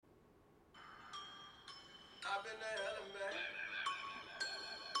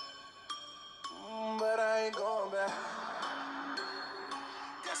But I ain't going back.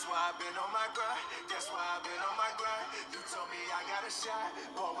 That's why I've been on my grind. That's why I've been on my grind. You told me I got a shot,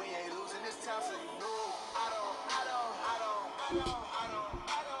 but we ain't losing this time, so you know I don't quit.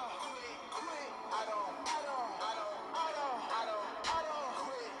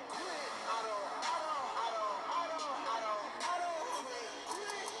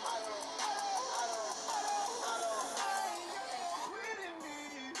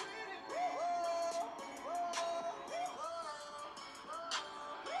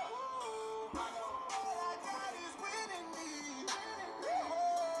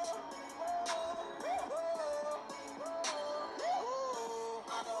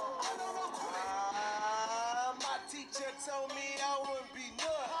 My teacher told me I wouldn't be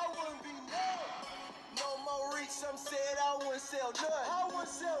none. No more reach, some said I wouldn't sell none.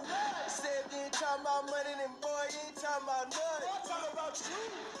 Said you ain't talking about money, then boy, you ain't talking about none. I'm talking about you.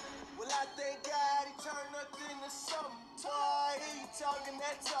 Well, I thank God he turned nothing to something. Boy, he talking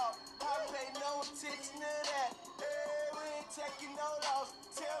that talk. I pay no attention to that. Hey, we ain't taking no loss.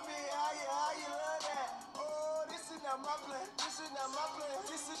 Tell me how you love that. Oh, this is not my plan. This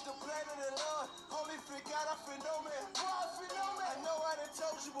is the plan of the Lord. Holy freak out, I feel no man. I know I done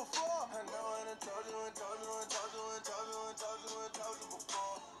told you before. I know I done told you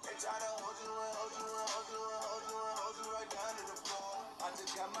before. They try to hold you right down to the floor. I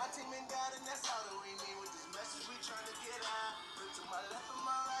just got my team in God, and that's all that we need. With this message we trying to get out. Look to my left and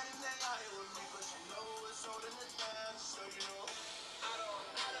my right, and they out here with me. But you know it's holding us down, so you know I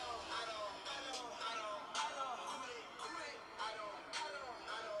don't quit.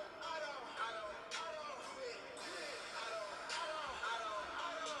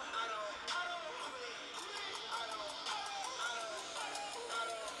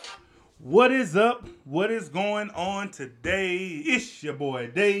 What is up? What is going on today? It's your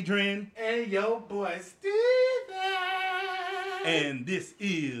boy Daydrin. And your boy Steven. And this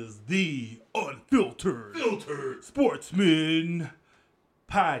is the Unfiltered Sportsmen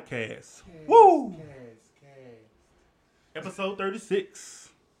podcast. Woo! Episode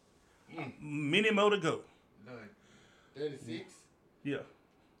 36. Many more to go. 36? Yeah.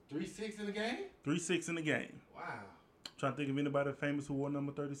 3-6 in the game? 3-6 in the game. Wow. Trying to think of anybody famous who wore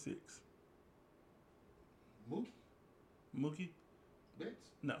number 36. Mookie?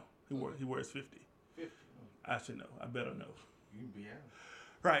 Bitch? No. He wears 50. 50. I should know. I better know. You be out.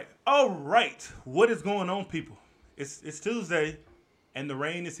 Right. All right. What is going on, people? It's Tuesday, and the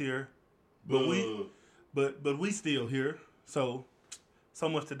rain is here, but we still here. So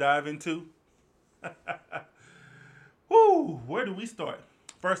much to dive into. Woo! Where do we start?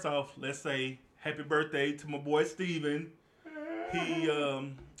 First off, let's say happy birthday to my boy Steven. He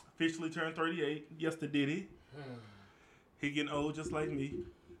officially turned 38 yesterday. He getting old just like me.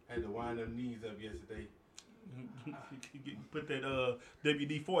 Had to wind them knees up yesterday. Put that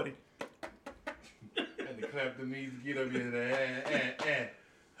WD-40. Had to clap the knees to get up yesterday.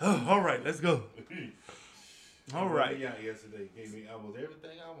 Oh, all right, let's go. All right. Out yesterday gave me almost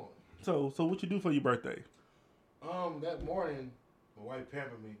everything I wanted. So what you do for your birthday? That morning, my wife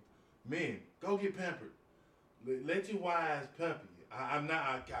pampered me. Men, go get pampered. Let your wives pamper you.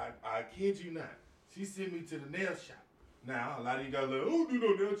 I kid you not. She sent me to the nail shop. Now, a lot of you guys are like, oh, do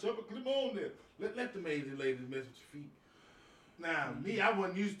no nail shop, but clip on there. Let the maids and ladies mess with your feet. Now, me, I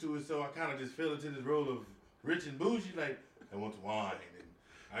wasn't used to it, so I kind of just fell into this role of rich and bougie, like, I want to wine. And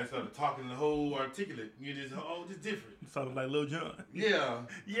I started talking the whole articulate. You just different. Sounded like Lil Jon. Yeah.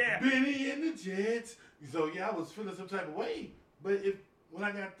 Yeah. Benny and the Jets. So, yeah, I was feeling some type of way. But when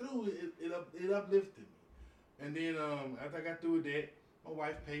I got through, it uplifted me. And then after I got through with that, my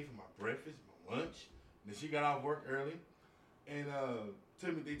wife paid for my breakfast, my lunch. Then she got off work early. And they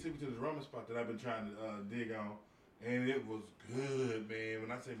took me to this ramen spot that I've been trying to dig on. And it was good, man.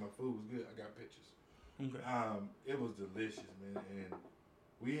 When I say my food was good, I got pictures. Okay. It was delicious, man. And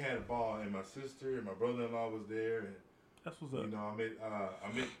we had a ball, and my sister and my brother-in-law was there. And that's what's up. You know, I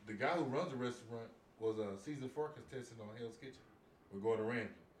met the guy who runs the restaurant was a season 4 contestant on Hell's Kitchen with Gordon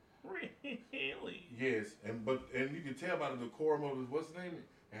Ramsay. Really? Yes, and you can tell by the decorum of what's his name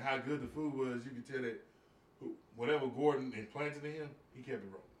and how good the food was. You can tell that whatever Gordon implanted in him, he kept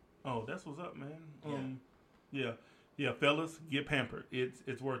it rolling. Oh, that's what's up, man. Yeah, fellas, get pampered.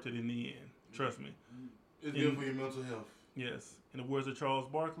 It's worth it in the end. Trust me. It's good for your mental health. Yes. In the words of Charles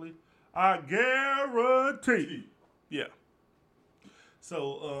Barkley, I guarantee. Yeah.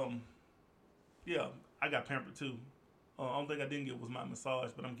 So, I got pampered too. Only thing I didn't get was my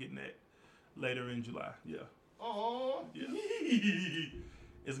massage, but I'm getting that later in July. Yeah. Oh. Yeah.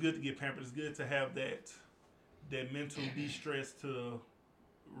 It's good to get pampered. It's good to have that that mental de-stress to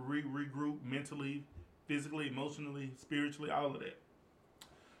regroup mentally, physically, emotionally, spiritually, all of that.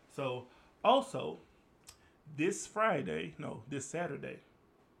 So, also, this Saturday,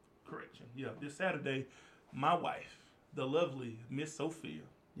 correction, yeah, this Saturday, my wife, the lovely Miss Sophia,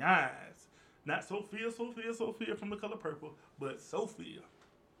 yes, not Sophia from The Color Purple, but Sophia.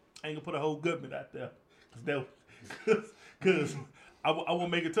 I ain't gonna put a whole government out there, because I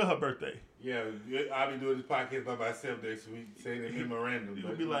won't make it to her birthday. Yeah, I'll be doing this podcast by myself next week, saying a memorandum.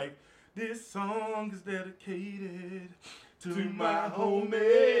 You'll be like, this song is dedicated to my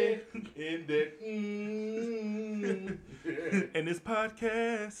homie. in that. And this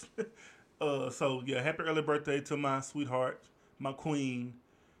podcast. So yeah, happy early birthday to my sweetheart, my queen.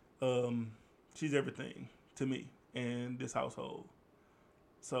 She's everything to me and this household.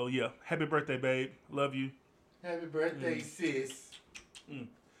 So yeah, happy birthday, babe. Love you. Happy birthday, sis.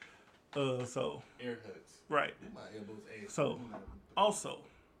 So Air huts. right. My elbows ass. So also,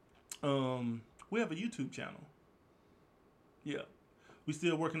 we have a YouTube channel. Yeah, we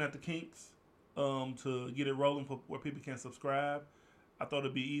still working at the kinks to get it rolling for where people can subscribe. I thought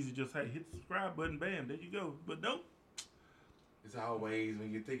it'd be easy, just hey, hit the subscribe button, bam, there you go. But nope. It's always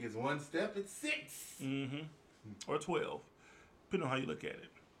when you think it's one step, it's 6. Mm-hmm. Or 12, depending on how you look at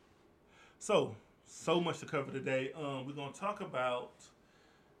it. So much to cover today. We're gonna talk about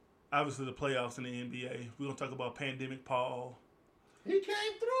obviously the playoffs in the NBA. We're gonna talk about Pandemic Paul. He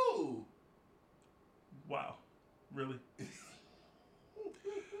came through. Wow, really?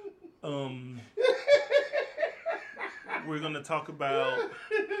 We're gonna talk about.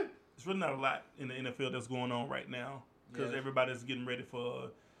 There's really not a lot in the NFL that's going on right now because everybody's getting ready for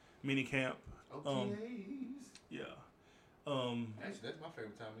mini camp. OTAs. Yeah. Actually, that's my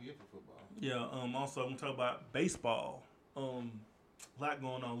favorite time of year for football. Yeah. Also, I'm gonna talk about baseball. A lot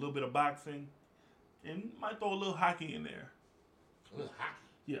going on. A little bit of boxing, and might throw a little hockey in there. A little hockey.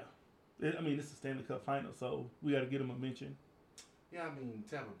 Yeah. I mean, it's a Stanley Cup final, so we got to get them a mention. Yeah, I mean,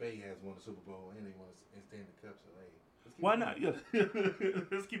 Tampa Bay has won the Super Bowl and they won a Stanley Cup, so hey. Why not? Yeah.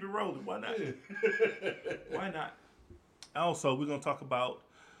 Let's keep it rolling. Why not? Why not? Also, we're going to talk about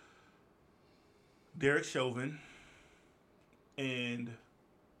Derek Chauvin and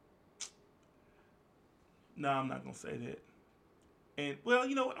no, I'm not going to say that. And, well,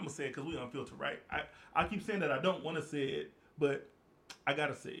 you know what? I'm going to say it because we're unfiltered, right? I keep saying that I don't want to say it, but I got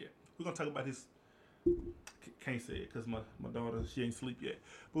to say it. We're going to talk about his... Can't say it because my daughter, she ain't sleep yet.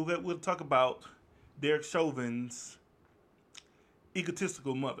 But we'll talk about Derek Chauvin's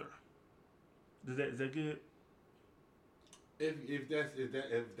egotistical mother. Is that good? If that's as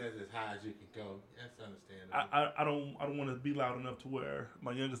high as you can go, that's understandable. I don't want to be loud enough to where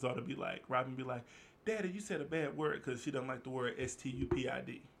my youngest daughter be like, Robin be like, Daddy, you said a bad word because she doesn't like the word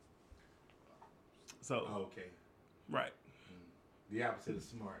stupid. So okay, right, the opposite of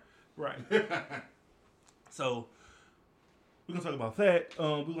smart. Right. So we're gonna talk about that.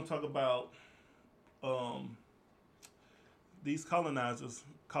 We're gonna talk about these colonizers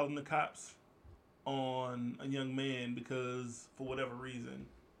calling the cops on a young man because for whatever reason,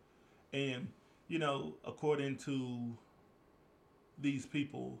 and you know, according to these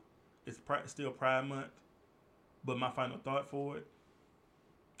people, it's still Pride Month. But my final thought for it,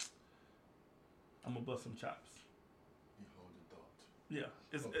 I'm gonna bust some chops. You hold the thought. Yeah,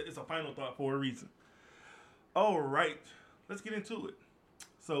 it's a final thought for a reason. All right, let's get into it.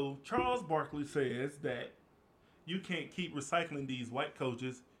 So Charles Barkley says that you can't keep recycling these white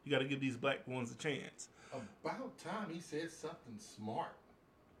coaches. You got to give these black ones a chance. About time he said something smart.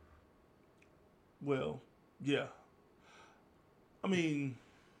 Well, yeah. I mean,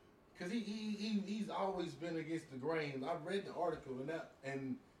 because he's always been against the grain. I've read the article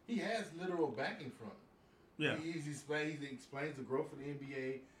and he has literal backing from it. Yeah. He explains the growth of the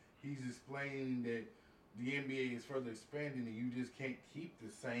NBA. He's explaining that the NBA is further expanding, and you just can't keep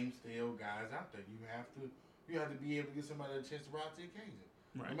the same stale guys out there. You have to be able to give somebody a chance to rise to the occasion.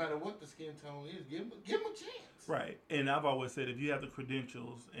 Right. No matter what the skin tone is, give them a chance. Right. And I've always said if you have the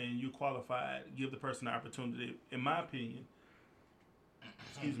credentials and you qualified, give the person the opportunity. In my opinion,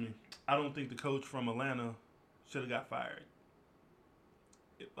 excuse me, I don't think the coach from Atlanta should have got fired.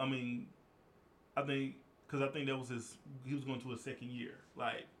 I mean, I think that was he was going to his second year.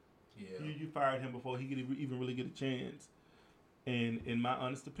 Like, yeah. You fired him before he could even really get a chance. And in my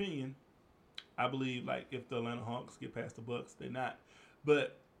honest opinion, I believe like if the Atlanta Hawks get past the Bucks, they're not.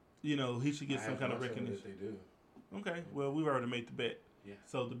 But you know he should get some kind of recognition. They do. Okay, well we've already made the bet. Yeah.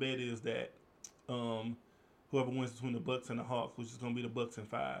 So the bet is that whoever wins between the Bucks and the Hawks, which is going to be the Bucks in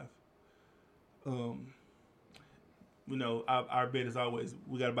 5. You know, our bet is always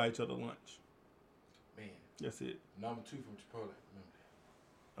we got to buy each other lunch. Man, That's it. Number 2 from Chipotle.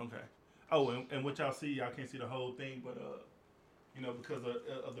 Remember Okay. Oh, and what y'all see, y'all can't see the whole thing, but because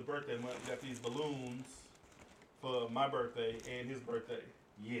of the birthday month, we got these balloons for my birthday and his birthday.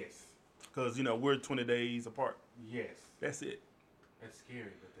 that? Yes. Because we're 20 days apart. Yes. That's it. That's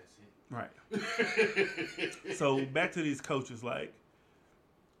scary, but that's it. Right. So back to these coaches, like,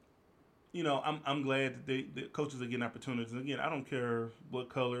 I'm glad that the coaches are getting opportunities. And again, I don't care what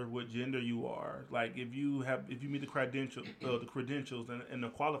color, what gender you are. Like, if you meet the credentials and are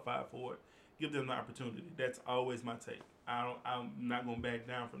qualified for it, give them the opportunity. That's always my take. I'm not going to back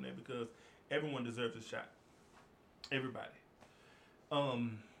down from that because everyone deserves a shot. Everybody.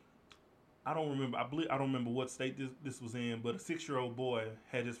 I don't remember. I don't remember what state this was in, but a 6-year-old boy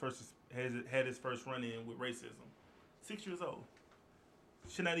had his first run-in with racism. 6 years old.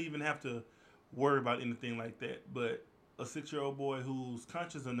 Should not even have to worry about anything like that. But a 6-year-old boy who's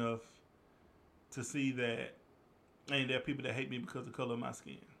conscious enough to see that, and there are people that hate me because of the color of my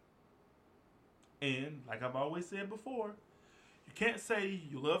skin. And like I've always said before, you can't say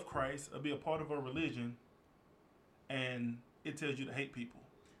you love Christ or be a part of a religion, and it tells you to hate people.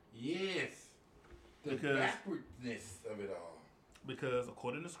 Yes. The backwardness of it all. Because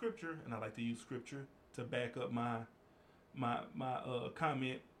according to Scripture, and I like to use Scripture to back up my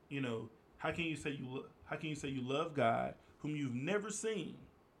comment, how can you say you love God whom you've never seen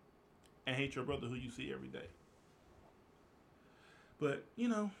and hate your brother who you see every day? But they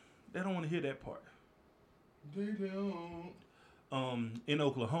don't want to hear that part. They don't. In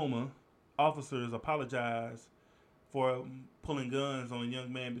Oklahoma, officers apologized for pulling guns on a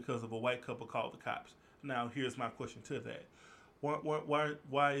young man because of a white couple called the cops. Now, here's my question to that: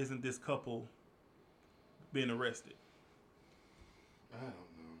 Why isn't this couple being arrested? I don't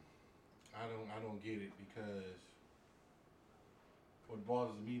know. I don't get it because what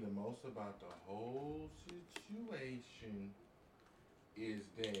bothers me the most about the whole situation is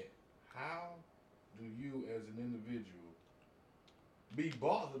that how do you as an individual be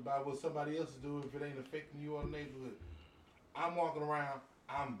bothered by what somebody else is doing if it ain't affecting you or the neighborhood? I'm walking around,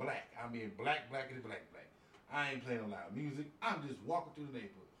 I'm black. I mean black. I ain't playing no loud music. I'm just walking through the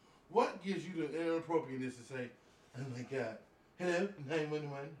neighborhood. What gives you the inappropriateness to say, oh my God, hello,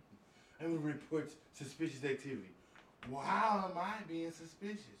 911. I'm going to report suspicious activity. Well, how am I being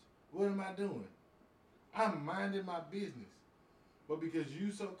suspicious? What am I doing? I'm minding my business. But because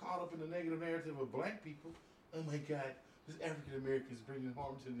you so caught up in the negative narrative of black people, oh my God, this African Americans bringing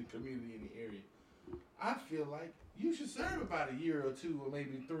harm to the community in the area. I feel like you should serve about a year or 2 or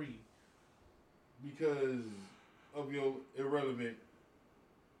maybe 3 because of your irrelevant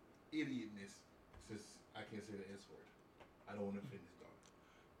idiotness. Since I can't say the S word, I don't want to offend this dog.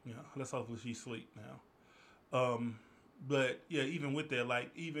 Yeah, let's hopefully she's asleep now. But yeah, even with that,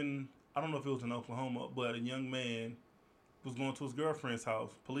 like I don't know if it was in Oklahoma, but a young man was going to his girlfriend's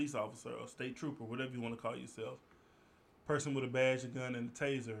house, police officer or state trooper, whatever you want to call yourself. Person with a badge, a gun, and a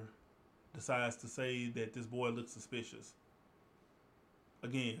taser decides to say that this boy looks suspicious.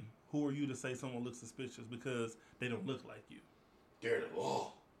 Again, who are you to say someone looks suspicious because they don't look like you? They're the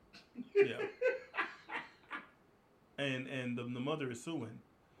law. Yeah. And the mother is suing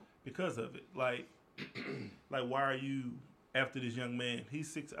because of it. Like why are you after this young man?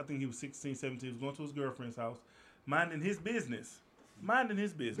 He's 6. I think he was 16, 17. He was going to his girlfriend's house, minding his business.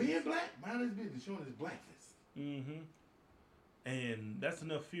 Being black, minding his business, showing his blackness. Mm-hmm. And that's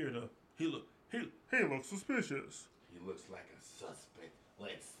enough fear to he looks suspicious. He looks like a suspect.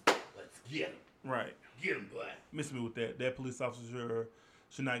 Let's get him. Right. Get him, boy. Miss me with that. That police officer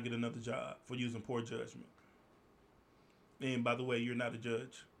should not get another job for using poor judgment. And by the way, you're not a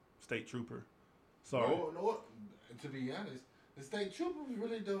judge, state trooper. Sorry. No. To be honest, the state troopers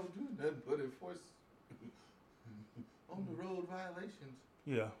really don't do nothing but enforce on the road violations.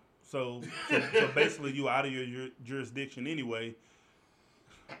 Yeah. So basically, you out of your jurisdiction anyway.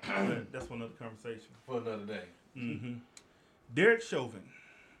 That's for another conversation. For another day. Mm-hmm. Derek Chauvin.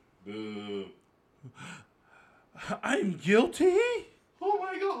 Boo. I'm guilty. Oh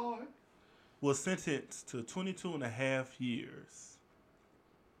my God. Was sentenced to 22 and a half years.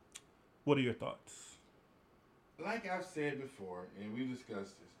 What are your thoughts? Like I've said before, and we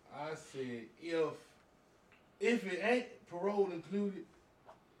discussed this, I said if it ain't parole included,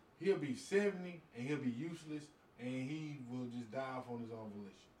 he'll be 70 and he'll be useless and he will just die off on his own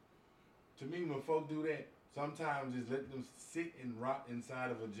volition. To me, when folk do that, sometimes just let them sit and rot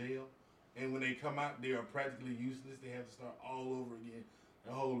inside of a jail, and when they come out, they are practically useless. They have to start all over again.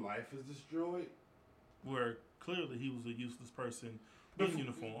 Their whole life is destroyed. Where clearly he was a useless person in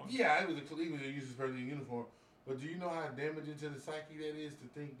uniform. Yeah, he was a useless person in uniform. But do you know how damaging to the psyche that is to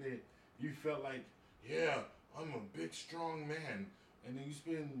think that you felt like yeah, I'm a big, strong man. And then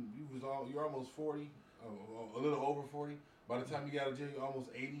you're almost 40, a little over 40. By the time you got out of jail, you're almost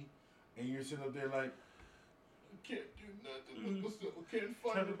 80. And you're sitting up there like, I can't do nothing with myself. I can't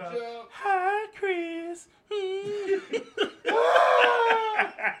find a job. Hi, Chris.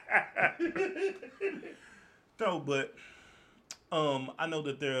 No, but I know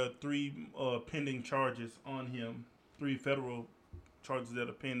that there are 3 pending charges on him, 3 federal charges that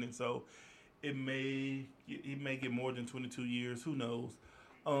are pending. So he may get more than 22 years. Who knows?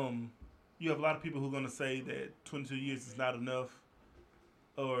 You have a lot of people who are going to say that 22 years is not enough,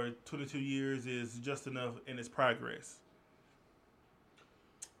 or 22 years is just enough and it's progress.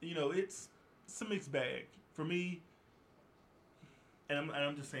 You know, it's a mixed bag. For me, and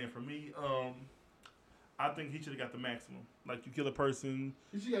I'm just saying, for me, I think he should have got the maximum. Like, you kill a person.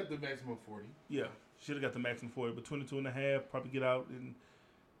 He should have got the maximum 40. Yeah, should have got the maximum 40, but 22 and a half, probably get out in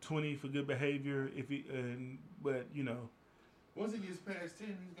 20 for good behavior. But, you know. Once he gets past 10,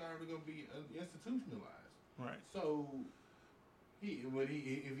 he's already going to be institutionalized. Right. So, if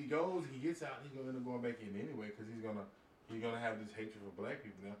he goes, he gets out, he's going to end up going back in anyway, because he's gonna have this hatred for black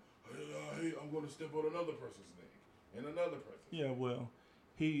people now. Hey, I'm going to step on another person's neck and another person. Yeah, well,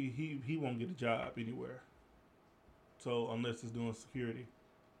 he won't get a job anywhere. So unless it's doing security,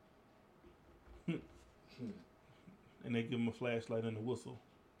 and they give him a flashlight and a whistle.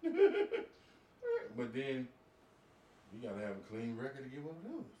 But then you gotta have a clean record to get one of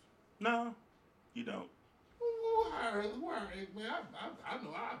those. No, you don't. Why, man? I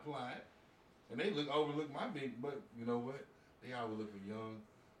know I applied, and they overlook my big. But you know what? They always look for young.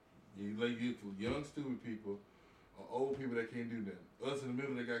 You look for young stupid people, or old people that can't do nothing. Us in the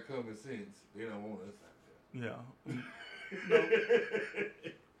middle that got common sense, they don't want us out there. Yeah. No,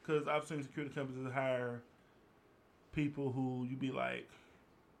 because I've seen security companies hire people who you be like,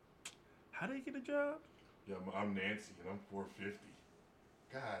 how they get a job? Yeah, I'm Nancy and I'm 450.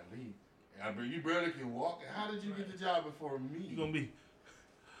 Golly, you barely can walk. How did you get the job before me? You gonna be?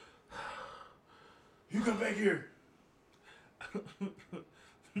 You come back here.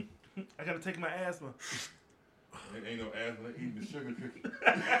 I gotta take my asthma. Ain't no asthma. Eating the sugar cookie.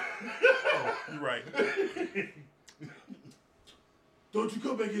 Oh, you're right. Don't you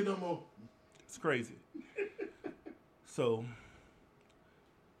come back here no more. It's crazy. So,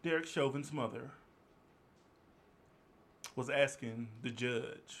 Derek Chauvin's mother was asking the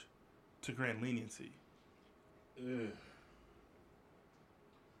judge to grant leniency.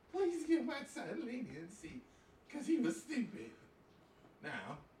 Please give my son leniency, because he was stupid.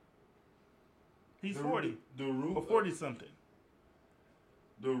 Now, he's 40. The root or 40-something.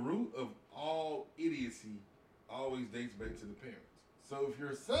 The root of all idiocy always dates back to the parents. So if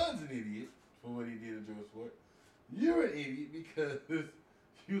your son's an idiot for what he did to George Floyd, you're an idiot because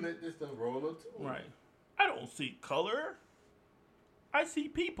you let this stuff roll up to him. Right. I don't see color. I see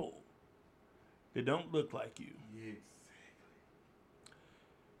people that don't look like you. Exactly.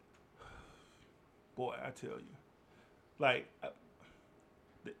 Boy, I tell you. Like,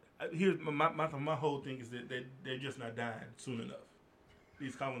 here's my whole thing is that they're just not dying soon enough.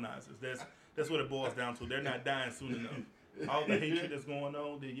 These colonizers. That's what it boils down to. They're not dying soon enough. All the hatred that's going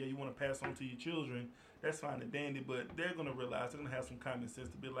on that you want to pass on to your children, that's fine and dandy, but they're going to realize, they're going to have some common sense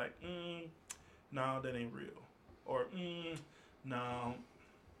to be like, no, that ain't real. Or, no,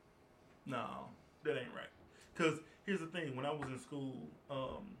 that ain't right. Because here's the thing, when I was in school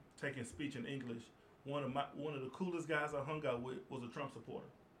taking speech in English, one of the coolest guys I hung out with was a Trump supporter.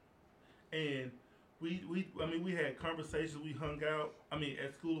 And we had conversations, we hung out,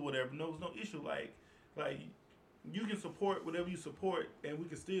 at school or whatever. No, there was no issue. Like you can support whatever you support, and we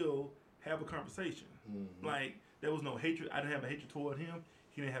can still have a conversation. Mm-hmm. Like, there was no hatred. I didn't have a hatred toward him.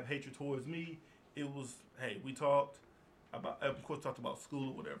 He didn't have hatred towards me. It was, hey, we talked about school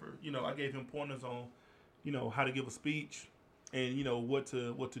or whatever. I gave him pointers on, how to give a speech, and what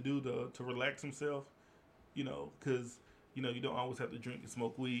to do to relax himself. Because you don't always have to drink and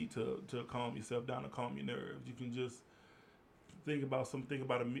smoke weed to calm yourself down and calm your nerves. You can just think about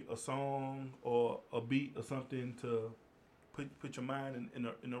a song or a beat or something to put your mind in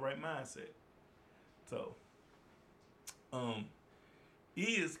the right mindset. So,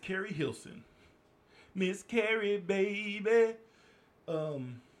 is Carrie Hilson, Miss Carrie, baby,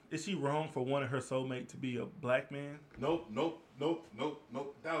 is she wrong for wanting her soulmate to be a black man? Nope.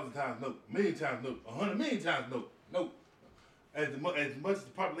 1,000 times nope. 1,000,000 times nope. 100,000,000 times nope. As much as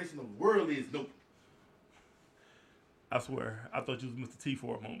the population of the world is, nope. I swear, I thought you was Mr. T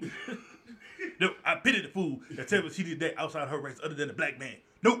for a moment. No, I pity the fool that tells me she did that outside her race other than a black man.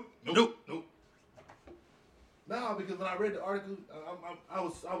 Nope. No, because when I read the article, I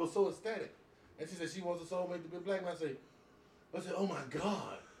was so ecstatic. And she said she wants a soulmate to be a black man. I said, oh my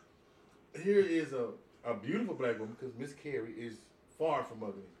God. Here is a beautiful black woman because Miss Carey is far from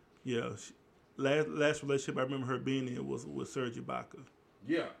ugly. Yeah. Last relationship I remember her being in was with Serge Ibaka.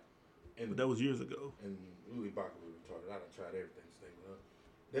 Yeah. But that was years ago. And Louis Ibaka was retarded. I done tried everything to stay with her.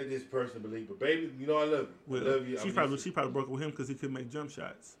 They just personally believe. But baby, you know I love you. Well, I love you. She probably broke up with him because he couldn't make jump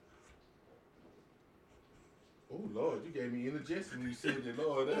shots. Oh Lord, you gave me indigestion when you said that,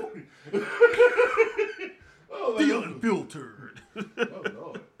 Lord. Oh, The Unfiltered. Oh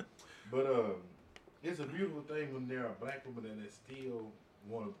Lord. But it's a beautiful thing when there are black women that still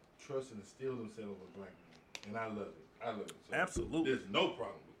want to trust and instill themselves with black men. And I love it. I love it. So Absolutely. there's no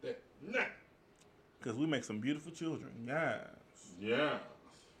problem with that. Nah. Because we make some beautiful children. Yes. Yeah.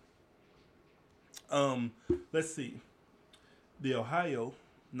 Let's see. The Ohio,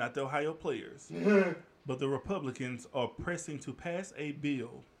 not the Ohio players, but the Republicans are pressing to pass a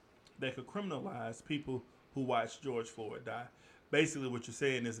bill that could criminalize people who watched George Floyd die. Basically, what you're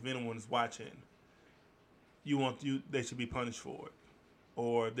saying is if anyone is watching, they should be punished for it.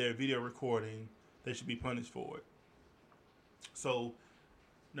 Or their video recording, they should be punished for it. So,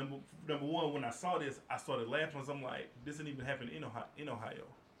 number one, when I saw this, I started laughing because I'm like, this didn't even happen in Ohio.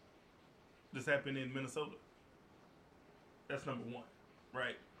 This happened in Minnesota. That's number one,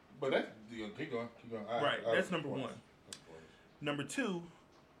 right? But that's, keep going. Right, that's number one. Number two,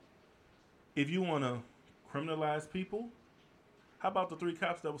 if you want to criminalize people, how about the 3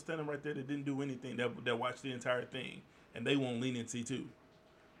 cops that were standing right there that didn't do anything, that watched the entire thing, and they won't leniency too?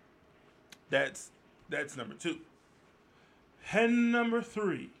 That's number two. And number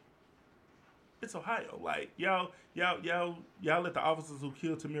three, it's Ohio. Like y'all let the officers who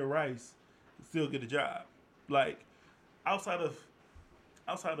killed Tamir Rice still get a job. Like outside of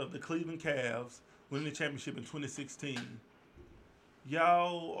the Cleveland Cavs winning the championship in 2016,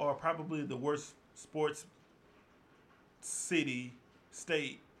 y'all are probably the worst sports city,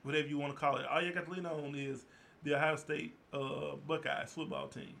 state, whatever you want to call it. All you got to lean on is the Ohio State Buckeyes football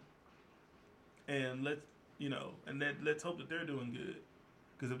team. And let's hope that they're doing good.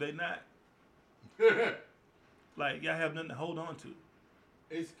 Because if they're not, like, y'all have nothing to hold on to.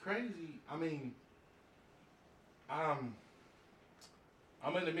 It's crazy. I mean, I'm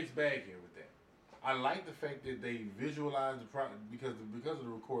in a mixed bag here with that. I like the fact that they visualize the because of the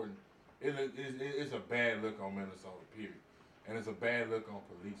recording. It's a bad look on Minnesota, period, and it's a bad look on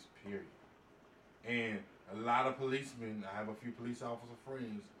police, period. And a lot of policemen, I have a few police officer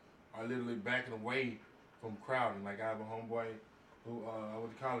friends, are literally backing away from crowding. Like I have a homeboy who I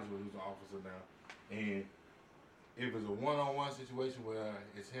went to college with, who's an officer now, and if it's a one-on-one situation where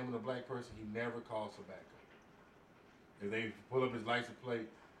it's him and a black person, he never calls for backup. If they pull up his license plate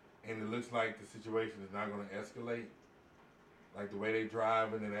and it looks like the situation is not going to escalate, like the way they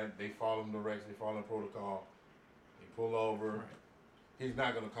drive and then they follow directions, they follow protocol, they pull over, right. He's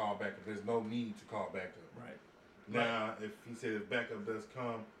not going to call backup. There's no need to call backup. Right. Now, if he says if backup does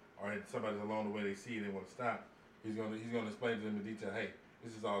come, or if somebody's along the way, they see it, they want to stop, he's going to explain to them in detail, hey,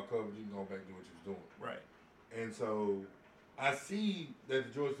 this is all covered, you can go back and do what you was doing. Right. And so I see that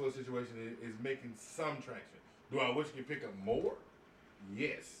the George Floyd situation is making some traction. Do I wish we could pick up more?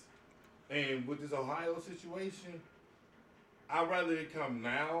 Yes. And with this Ohio situation, I'd rather it come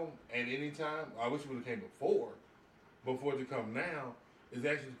now at any time. I wish it would have came before. But for it to come now is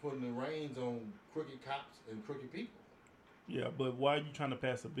actually putting the reins on crooked cops and crooked people. Yeah, but why are you trying to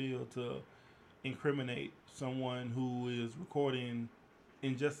pass a bill to incriminate someone who is recording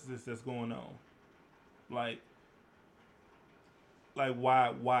injustices that's going on? Like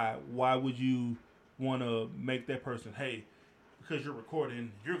why would you want to make that person, hey, because you're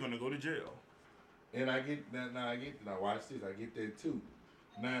recording, you're going to go to jail? And I get that. Now watch this. I get that too.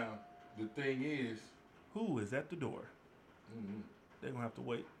 Now the thing is, who is at the door? Mm-hmm. They're gonna have to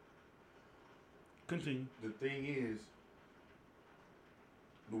wait. Continue. The thing is,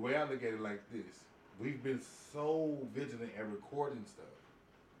 the way I look at it like this: we've been so vigilant at recording stuff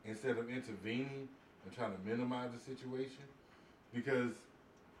instead of intervening and trying to minimize the situation. Because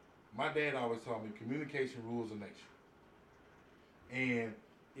my dad always taught me communication rules a nation. And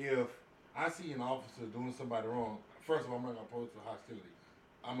if I see an officer doing somebody wrong, first of all, I'm not going to pose for hostility.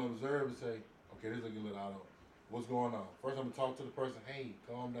 I'm going to observe and say, okay, this is looking a little out of what's going on. First, I'm going to talk to the person, hey,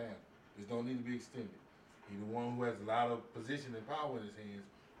 calm down. This don't need to be extended. He's the one who has a lot of position and power in his hands.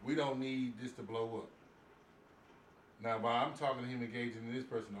 We don't need this to blow up. Now, while I'm talking to him, engaging in this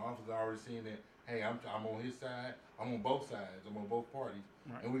person, the officer already seeing that, hey, I'm on his side. I'm on both sides. I'm on both parties.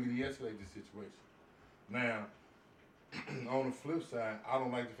 Right. And we can de-escalate this situation. Now, on the flip side, I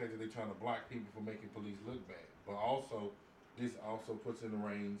don't like the fact that they're trying to block people from making police look bad. But also, this also puts in the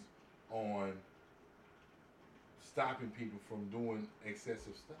reins on stopping people from doing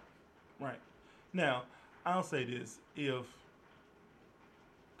excessive stuff. Right. Now, I'll say this: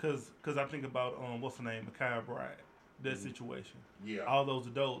 because I think about what's her name, Ma'Khia Bryant, that situation. Yeah. All those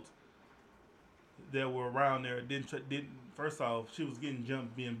adults that were around there didn't. First off, she was getting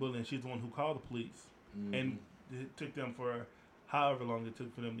jumped, being bullied, and she's the one who called the police, and it took them for however long it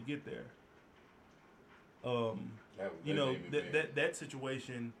took for them to get there. That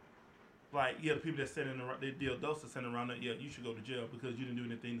situation, like the people that standing around, the adults that standing around that, you should go to jail because you didn't do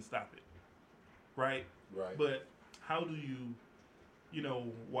anything to stop it, right? Right. But how do you,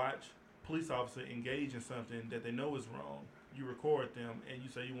 watch police officer engage in something that they know is wrong? You record them and you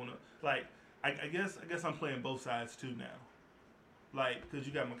say you want to, like, I guess I'm playing both sides too now, like, because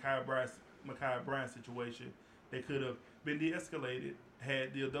you got Ma'Khia Bryant situation. They could have been de-escalated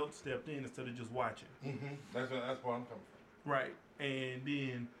had the adults stepped in instead of just watching. Mm-hmm. That's where I'm coming from. Right, and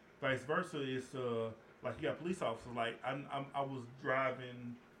then vice versa is like you got police officers. Like I was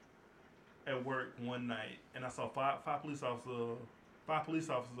driving at work one night and I saw five police officers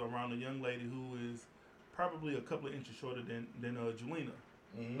around a young lady who is probably a couple of inches shorter than Julina.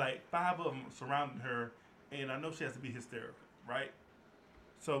 Mm-hmm. Like 5 of them surrounding her, and I know she has to be hysterical, right?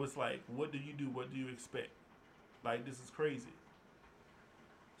 So it's like, what do you do? What do you expect? Like, this is crazy.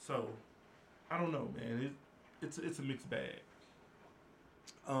 So, I don't know, man. It's a mixed bag.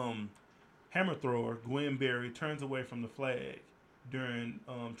 Hammer thrower Gwen Berry turns away from the flag during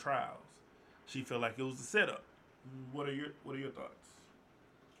trials. She felt like it was a setup. What are your thoughts?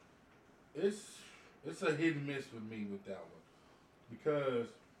 It's a hit and miss with me with that one, because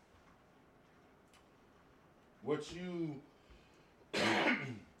what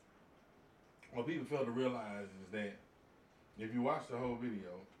people fail to realize is that if you watch the whole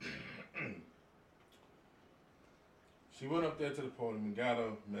video, she went up there to the podium and got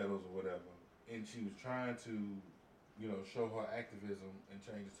her medals or whatever, and she was trying to, show her activism and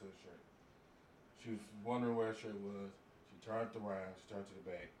change it to a shirt. She was wondering where her shirt was. She turned around. She turned to the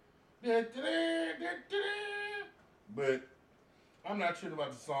back. But I'm not sure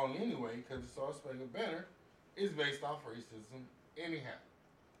about the song anyway, because the Star Spangled Banner is based off racism anyhow.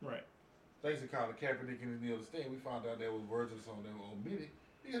 Right. Thanks to Colin Kaepernick and Neil Steen, we found out there was words of the song that were omitted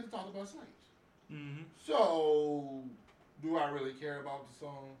because it talked about slaves. Mm-hmm. So, do I really care about the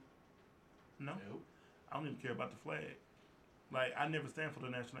song? No. I don't even care about the flag. Like, I never stand for the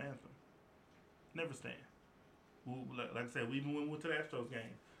national anthem. Never stand. Like I said, even when we went to the Astros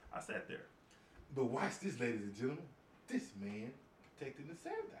game, I sat there. But watch this, ladies and gentlemen. This man protected and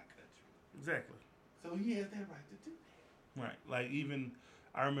served our country. Exactly. So he has that right to do that. Right. Like, even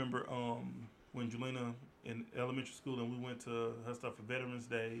I remember when Julina in elementary school and we went to her stuff for Veterans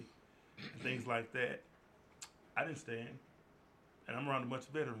Day and things like that. I didn't stand, and I'm around a bunch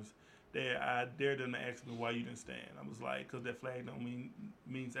of veterans. I dared them to ask me why you didn't stand. I was like, because that flag don't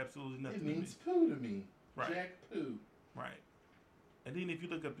means absolutely nothing. It means poo to me. Right. Jack poo. Right. And then if you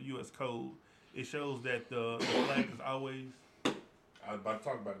look up the U.S. Code, it shows that the flag is always. I was about to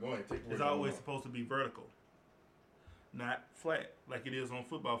talk about it. Go ahead. Take the It's always supposed to be vertical, not flat, like it is on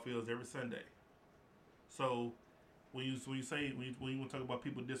football fields every Sunday. So when you want to talk about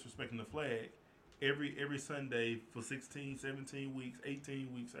people disrespecting the flag, every Sunday for 16, 17 weeks,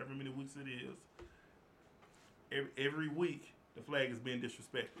 18 weeks, however many weeks it is, every week the flag is being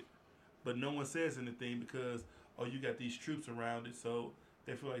disrespected. But no one says anything because, you got these troops around it, so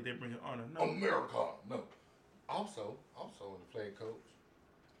they feel like they're bringing honor. No. America. No. Also in the flag codes,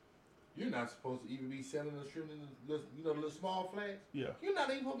 you're not supposed to even be selling or distributing the little small flags. Yeah. You're not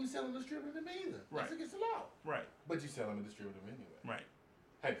even supposed to be selling and distributing them either. Right. That's against the law. Right. But you sell them and distribute them anyway. Right.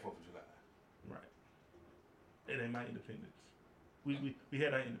 Happy 4th of July. Right. It ain't my independence. We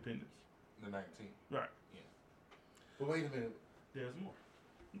had our independence. The 19th. Right. Yeah. But wait a minute. There's more.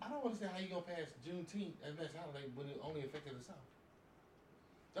 I don't understand how you gonna pass Juneteenth as next holiday when it only affected the South.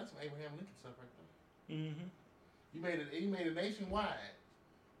 That's some Abraham Lincoln stuff right there. Mm-hmm. You made it nationwide,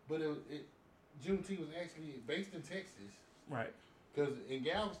 but Juneteenth was actually based in Texas. Right. Because in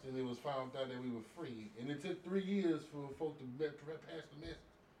Galveston it was found out that we were free, and it took 3 years for folk to pass the message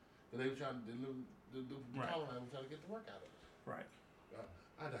that they were trying to the colonizers were trying to get the work out of us. Right.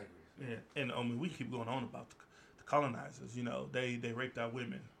 I digress. Yeah, and we keep going on about the colonizers. They raped our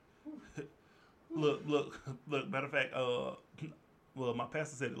women. Look. Matter of fact, well, my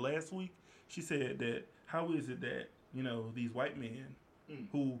pastor said it last week. She said that how is it that these white men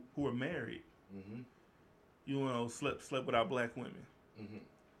who are married, slept with our black women. Mm-hmm.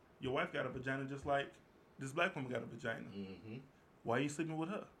 Your wife got a vagina just like this black woman got a vagina. Mm-hmm. Why are you sleeping with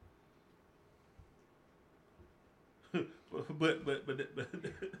her?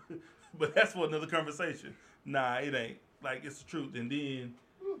 But that's for another conversation. Nah, it ain't. Like, it's the truth. And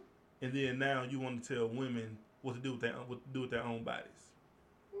then now you want to tell women what to do with their own bodies.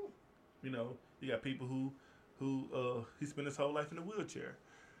 You know, you got people who he spent his whole life in a wheelchair.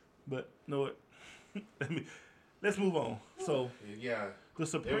 But you know what? Let's move on. So yeah, the it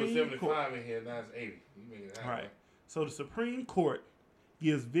was Supreme 75 Court. in here. Now it's 80. You make it happen. Right. So the Supreme Court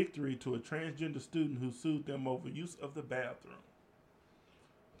gives victory to a transgender student who sued them over use of the bathroom.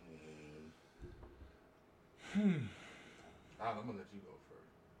 I'm gonna let you go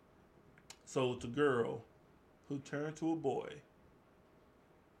first. So it's a girl who turned to a boy,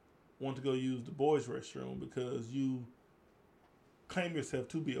 want to go use the boys' restroom because you claim yourself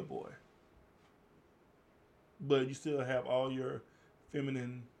to be a boy, but you still have all your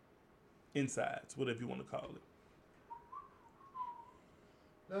feminine insides, whatever you want to call it.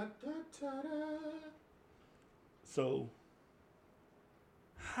 Da, da, da, da. So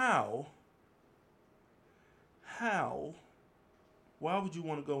how, why would you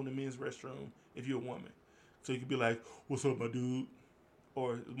want to go in the men's restroom if you're a woman? So you could be like, "What's up, my dude?"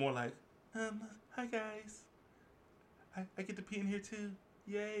 Or more like, "Hi guys, I get to pee in here too,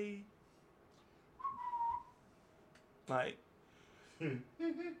 yay!" Like, and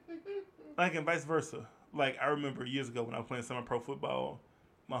vice versa. Like, I remember years ago when I was playing semi-pro football,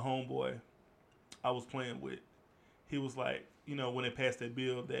 my homeboy I was playing with, he was like, you know, when they passed that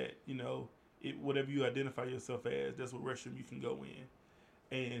bill that, you know, whatever you identify yourself as, that's what restroom you can go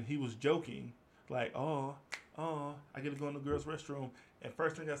in. And he was joking, like, oh, I get to go in the girls' restroom. And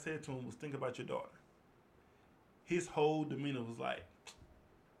first thing I said to him was, think about your daughter. His whole demeanor was like,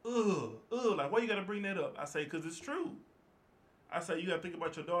 like, why you got to bring that up? I say, because it's true. I say, you got to think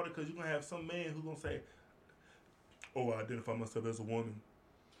about your daughter because you're going to have some man who's going to say, oh, I identify myself as a woman,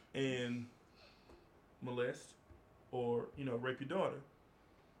 and molest or, you know, rape your daughter.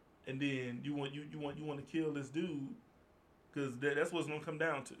 And then you want to kill this dude because that's what it's going to come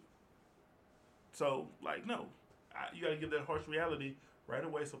down to. So, like, no. You got to give that harsh reality right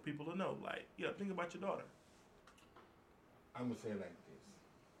away so people will know. Like, yeah, think about your daughter. I'm going to say it like this.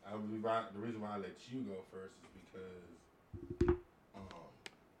 The reason why I let you go first is because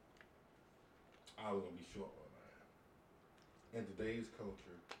I was going to be short on that. In today's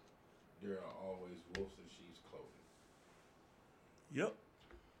culture, there are always wolves in sheep's clothing. Yep.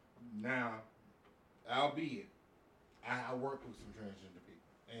 Now, albeit, I work with some transgender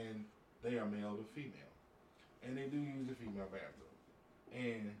people, and they are male to female. And they do use the female bathroom.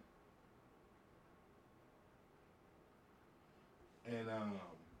 And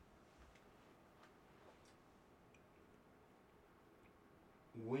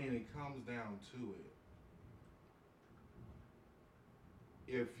when it comes down to it,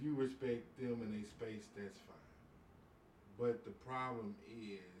 if you respect them in a space, that's fine. But the problem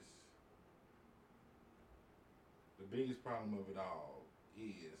is, the biggest problem of it all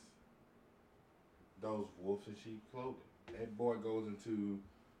is those wolves in sheep clothing. That boy goes to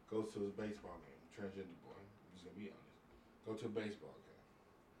his baseball game, transgender boy, I'm just gonna be honest. Go to a baseball game.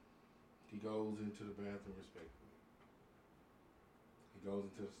 He goes into the bathroom respectfully. He goes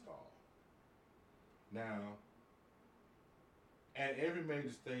into the stall. Now, at every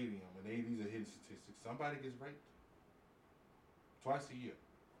major stadium, and these are hidden statistics, somebody gets raped. Twice a year.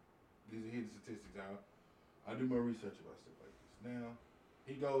 These are hidden statistics. I do my research about stuff like this. Now,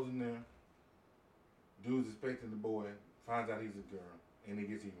 he goes in there, dude's expecting the boy, finds out he's a girl, and it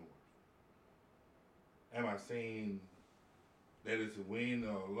gets even worse. Am I saying that it's a win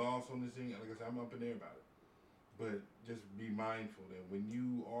or a loss on this thing? Like I said, I'm up in there about it. But just be mindful that when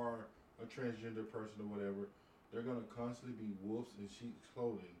you are a transgender person or whatever, they're going to constantly be wolves in sheep's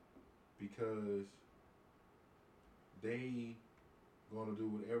clothing because they going to do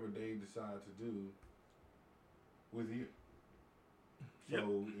whatever they decide to do with you.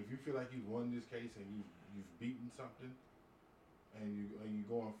 So if you feel like you've won this case and you've beaten something and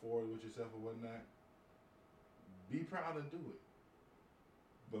you're going forward with yourself or whatnot, be proud and do it.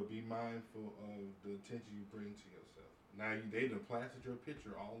 But be mindful of the attention you bring to yourself. Now they done plastered your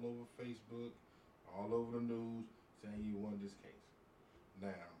picture all over Facebook, all over the news, saying you won this case.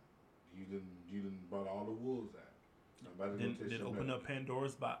 Now you done brought all the wolves out. Then open up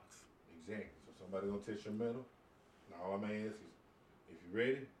Pandora's box. Exactly. So somebody gonna test your metal. Now all I'm gonna ask is, if you're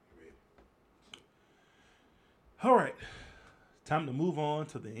ready, you're ready. All right, time to move on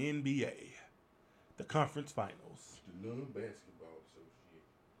to the NBA, the conference finals. The non-basketball association.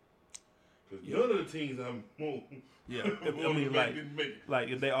 Because none of the teams I'm on. Yeah, I mean, like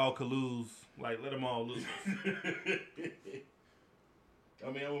if they all could lose, like let them all lose. I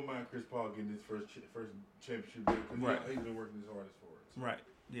mean, I wouldn't mind Chris Paul getting his first championship because right. He's been working his hardest for it. So. Right.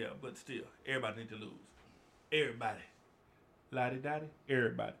 Yeah, but still, everybody need to lose. Everybody. Lottie-dottie,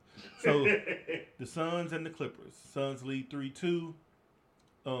 everybody. So, the Suns and the Clippers. Suns lead 3-2.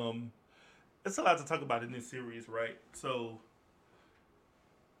 It's a lot to talk about in this series, right? So,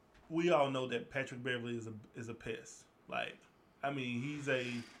 we all know that Patrick Beverly is a pest. Like, I mean, he's a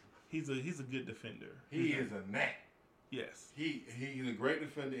good defender. He is a gnat. Yes. He's a great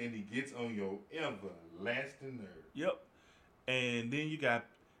defender, and he gets on your everlasting nerve. Yep. And then you got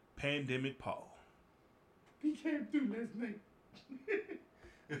Pandemic Paul. He came through last night.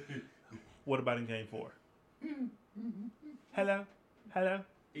 What about in Game 4? Hello?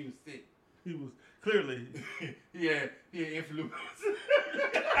 He was sick. He was clearly. he had influenza.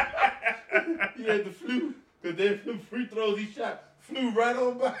 He had the flu. Because them free throws he shot flew right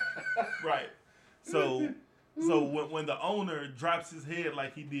on by. Right. So when the owner drops his head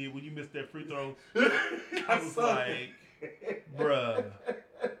like he did when you missed that free throw, I was like, bruh.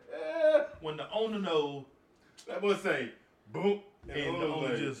 When the owner know. I must say, boom. And the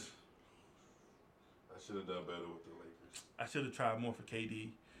owner just. I should have done better with the Lakers. I should have tried more for KD.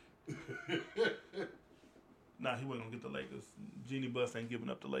 Nah, he wasn't gonna get the Lakers. Jeannie Buss ain't giving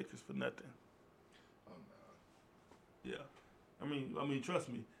up the Lakers for nothing. Oh no. Yeah, I mean, trust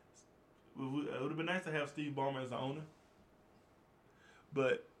me. It would have been nice to have Steve Ballmer as the owner.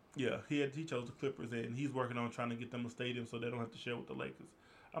 But yeah, he chose the Clippers, and he's working on trying to get them a stadium so they don't have to share with the Lakers.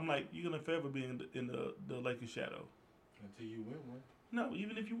 I'm like, you're gonna forever be in the Lakers shadow until you win one. No,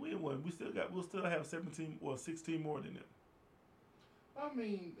 even if you win one, we'll still have 17 or 16 more than them. I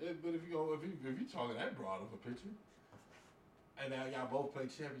mean, but if you're talking that broad of a picture, and now y'all both play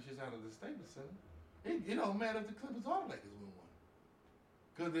championships out of the Staples Center, it don't matter if the Clippers or the Lakers win one,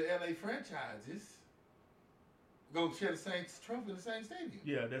 because the LA franchises gonna share the same trophy in the same stadium.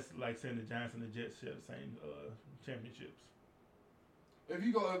 Yeah, that's like saying the Giants and the Jets share the same championships. If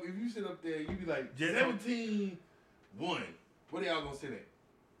you sit up there, you be like 17-1. What are y'all gonna sit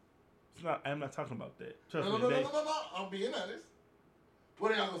at? I'm not talking about that. Trust No. me, I'm being honest.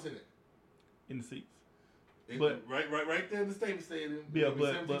 What are y'all gonna sit at? In the seats. Right there in the Staples Stadium. Yeah,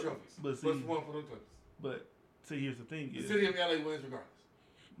 but 17 trophies. But see, Plus one for the Clippers. But see, here's the thing: the city of LA wins regardless.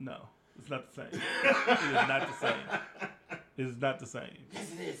 No, it's not the same. It is not the same. It is not the same.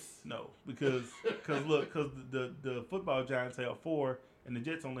 Yes, it is. No, because the football Giants have 4 and the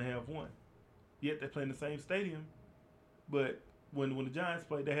Jets only have 1. Yet they play in the same stadium, but when the Giants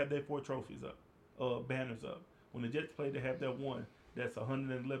play, they have their 4 trophies up, banners up. When the Jets play, they have their 1 that's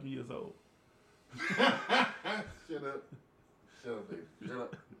 111 years old. Shut up, baby. Shut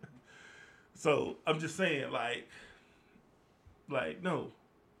up. So I'm just saying, like no.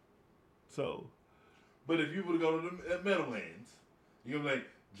 So, but if you were to go to the Meadowlands, you're gonna be like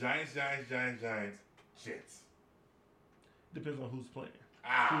Giants, Jets. Depends on who's playing.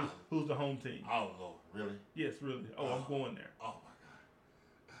 Who's the home team? Oh Lord, really? Yes, really. I'm going there. Oh my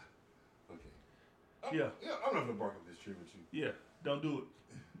God. Okay. Yeah, I'm not gonna bark up this tree with you. Yeah, don't do it.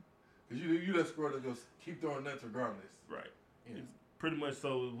 Cause you that squirrel that goes keep throwing nuts regardless. Right. Yeah. It's pretty much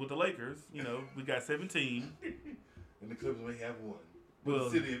so with the Lakers. We got 17. And the Clippers may have 1.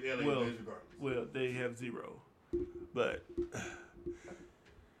 But the city of LA wins regardless. Well, they have 0. But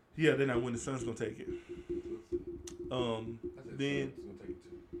yeah, they're not when the Suns gonna take it. Then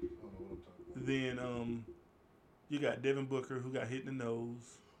you got Devin Booker who got hit in the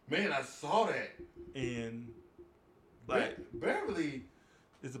nose. Man, I saw that. And like Beverly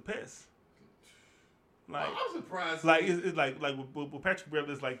is a pest. Like I'm surprised. Like it's like with Patrick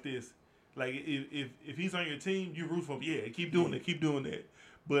Beverly is like this. Like if he's on your team, you root for him. Yeah, keep doing it.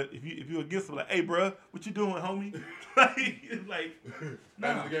 But if you're against him, like, hey, bro, what you doing, homie? like,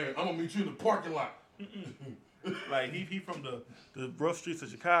 nah. The game, I'm gonna meet you in the parking lot. Like he from the rough streets of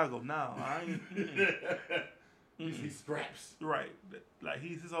Chicago. Nah, I ain't. He scraps. Right, like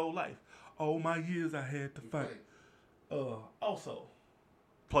he's his whole life. All my years I had to fight. Also,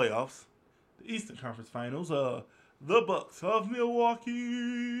 playoffs, the Eastern Conference Finals. The Bucks of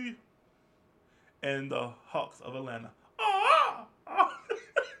Milwaukee and the Hawks of Atlanta.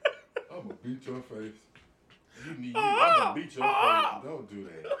 I'm gonna beat your face. I'm gonna beat your face. Don't do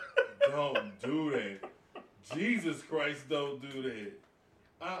that. Don't do that. Jesus Christ, don't do that.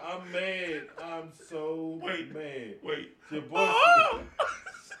 I'm mad. I'm so mad. Wait. Your boy.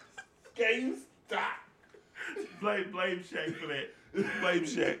 Can you stop? Blame Shaq for that. Blame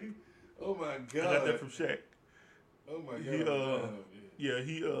Shaq. Oh my God. I got that from Shaq. Oh my God.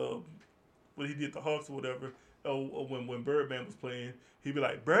 He when he did the Hawks or whatever. When Birdman was playing, he'd be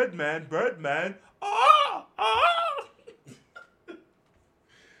like, Birdman.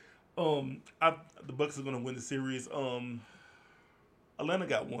 The Bucks are gonna win the series. Atlanta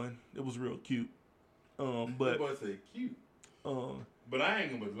got one. It was real cute. But That boy say cute. But I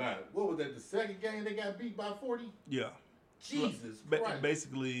ain't gonna lie. What was that? The second game they got beat by 40? yeah, Jesus Christ.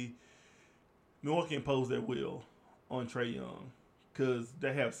 basically, Milwaukee imposed their will on Trae Young because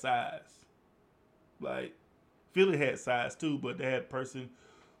they have size. Like Philly had size too, but they had a person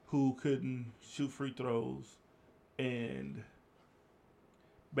who couldn't shoot free throws, and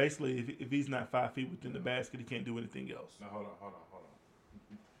basically, if he's not 5 feet within the basket, he can't do anything else. Now hold on.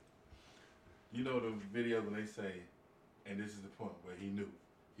 You know the video when they say, and this is the point where he knew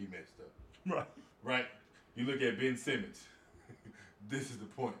he messed up. Right? You look at Ben Simmons. This is the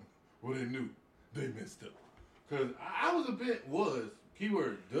point where they knew they messed up. Because I was,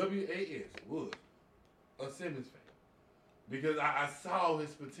 keyword W-A-S, was a Simmons fan. Because I saw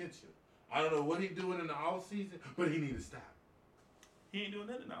his potential. I don't know what he's doing in the off season, but he need to stop. He ain't doing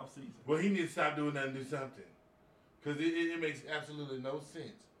nothing in the off season. Well, he needs to stop doing that and do something. Because it makes absolutely no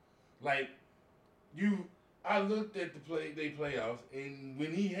sense. Like, I looked at the playoffs, and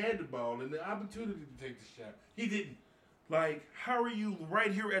when he had the ball and the opportunity to take the shot, he didn't. Like, how are you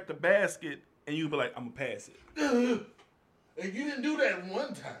right here at the basket and you be like, I'm going to pass it? And you didn't do that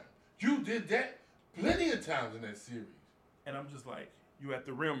one time. You did that plenty of times in that series. And I'm just like, you at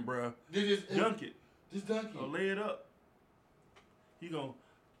the rim, bruh. Just dunk it. Just dunk it. Or lay it up. He going,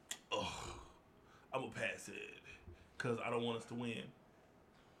 I'm going to pass it because I don't want us to win.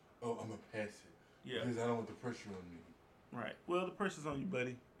 Oh, I'm going to pass it. Yeah. Because I don't want the pressure on me. Right. Well, the pressure's on you,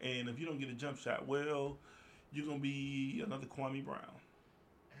 buddy. And if you don't get a jump shot, well, you're going to be another Kwame Brown.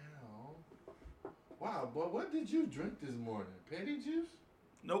 Ow. Wow, boy, what did you drink this morning? Petty juice?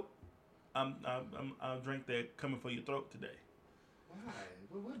 Nope. I'll drink that coming for your throat today. Why?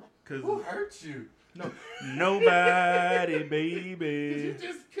 Cause who hurt you? No, nobody, baby. You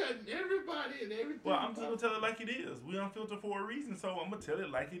just cutting everybody and everything. Well, I'm just gonna tell it like it is. We unfiltered for a reason, so I'm gonna tell it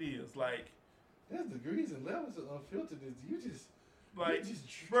like it is. Like, there's degrees and levels of unfilteredness. You just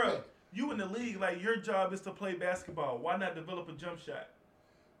bro, you in the league. Like, your job is to play basketball. Why not develop a jump shot?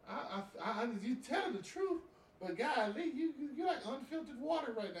 You tell the truth, but golly, you like unfiltered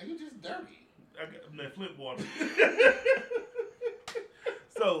water right now. You just dirty. I got that Flint water.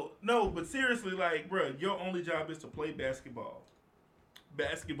 So, no, but seriously, like, bro, your only job is to play basketball.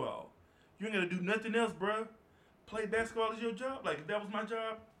 Basketball. You ain't gonna do nothing else, bro. Play basketball is your job. Like, if that was my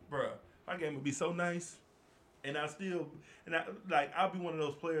job, bro, my game would be so nice. And I'll be one of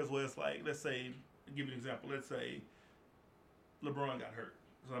those players where it's like, let's say, I'll give you an example. Let's say LeBron got hurt.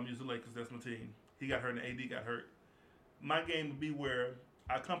 So I'm using Lakers, that's my team. He got hurt and AD got hurt. My game would be where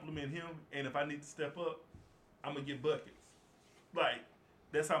I compliment him, and if I need to step up, I'm gonna get buckets. Like,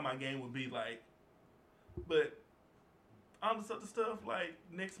 that's how my game would be like. But all this other stuff, like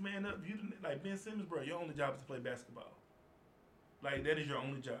next man up, you like Ben Simmons, bro, your only job is to play basketball. Like, that is your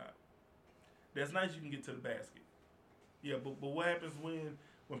only job. That's nice you can get to the basket. Yeah, but what happens when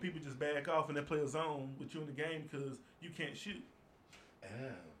people just back off and they play a zone with you in the game because you can't shoot?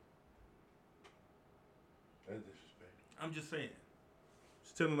 That's disrespectful. I'm just saying.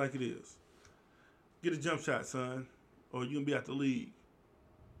 Just tell them like it is. Get a jump shot, son, or you're going to be out the league.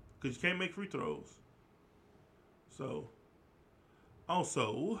 Because you can't make free throws. So,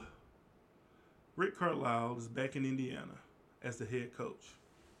 also, Rick Carlisle is back in Indiana as the head coach.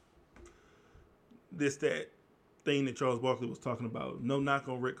 That thing that Charles Barkley was talking about. No knock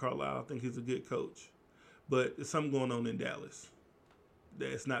on Rick Carlisle. I think he's a good coach. But there's something going on in Dallas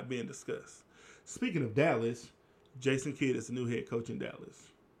that's not being discussed. Speaking of Dallas, Jason Kidd is the new head coach in Dallas.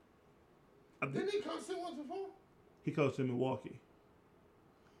 Didn't he coach him once before? He coached in Milwaukee.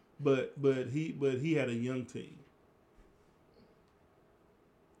 But he had a young team.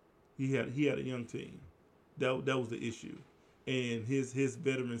 He had a young team. That was the issue. And his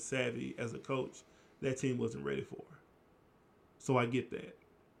veteran savvy as a coach, that team wasn't ready for. So I get that.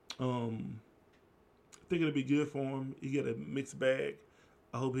 I think it'll be good for him. He get a mixed bag.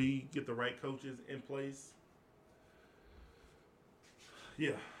 I hope he get the right coaches in place.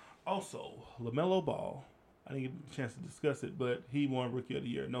 Yeah. Also, LaMelo Ball. I didn't get a chance to discuss it, but he won Rookie of the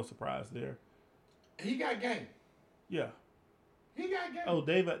Year. No surprise there. He got game. Yeah. He got game. Oh,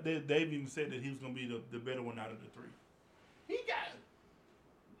 Dave even said that he was going to be the better one out of the three. He got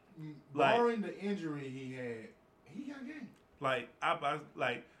it. Barring the injury he had, he got game. Like,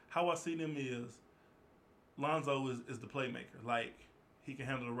 how I see them is Lonzo is the playmaker. Like, he can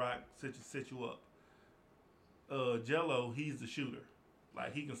handle the rock, set you up. Jello, he's the shooter.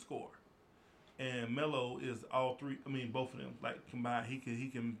 Like, he can score. And Melo is all three. I mean, both of them, like, combined. He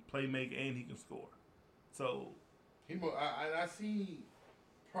can play make and he can score. So I think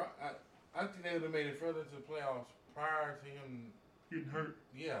they would have made it further to the playoffs prior to him getting hurt.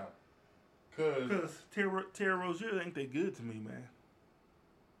 Yeah. Because Terry Rozier ain't that good to me, man.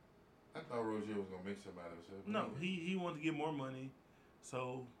 I thought Rozier was going to make somebody else. No, he wanted to get more money.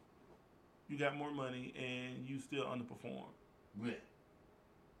 So you got more money and you still underperform. Yeah.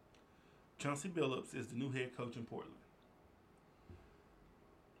 Chauncey Billups is the new head coach in Portland.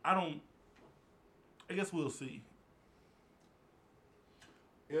 I guess we'll see.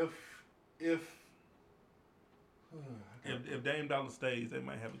 If Dame Dollar stays, they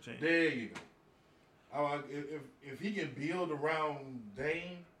might have a chance. there you go. If he can build around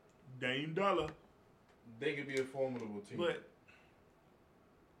Dame Dollar, they could be a formidable team.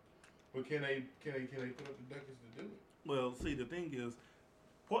 but can they put up the ducats to do it? well, see, the thing is,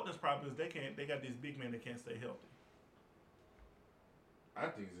 Portland's problem is they got these big men that can't stay healthy. I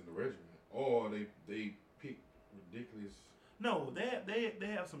think it's in the regimen, or they pick ridiculous. No, they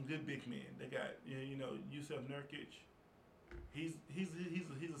have some good big men. They got Yusuf Nurkic. He's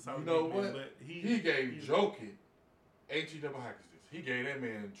a solid You know big what? man, but He gave Jokic H-E-double hockey sticks. He gave that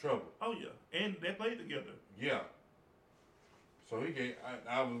man trouble. Oh yeah, and they played together. Yeah. So he gave.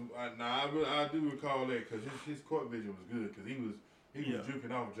 I do recall that because his court vision was good because he was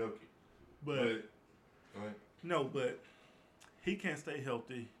juking off Jokic. But go ahead. no, but he can't stay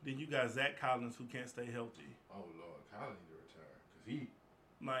healthy. Then you got Zach Collins who can't stay healthy. Oh Lord, Collins need to retire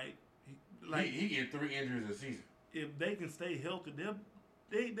because he get 3 injuries a season. If they can stay healthy,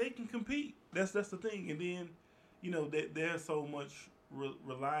 they can compete. That's the thing. And then, they're so much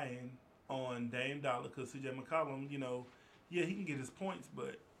relying on Dame Dollar because CJ McCollum, he can get his points,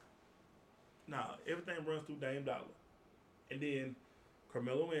 but everything runs through Dame Dollar. And then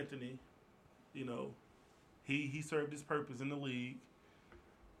Carmelo Anthony, he served his purpose in the league.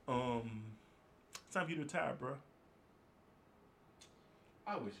 It's time for you to retire, bro.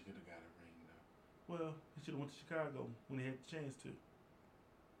 I wish he could have got a ring though. Well, he should have went to Chicago when he had the chance to.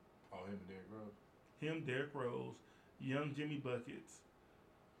 Oh, him and Derrick Rose. Him, Derrick Rose, young Jimmy Buckets,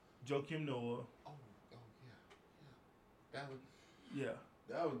 Joakim Noah. Oh yeah.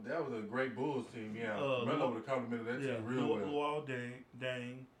 That was a great Bulls team. Yeah, Melo would have complimented that team real well. Luol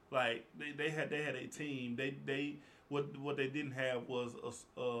Deng. Like they had a team. They what they didn't have was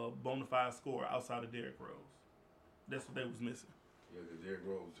a bona fide scorer outside of Derrick Rose. That's what they was missing. Yeah, because Derrick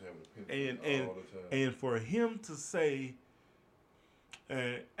Rose was having a penalty all the time. And for him to say,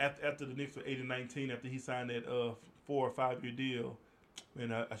 after the Knicks were 8-19, after he signed that 4 or 5 year deal,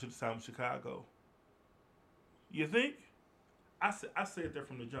 man, I should have signed with Chicago. You think? I said that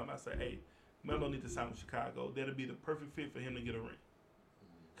from the jump. I said, hey, Melo need to sign with Chicago. That'll be the perfect fit for him to get a ring.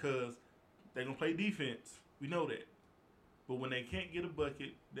 Because they're going to play defense. We know that. But when they can't get a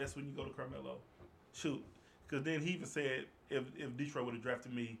bucket, that's when you go to Carmelo. Shoot. Because then he even said, if Detroit would have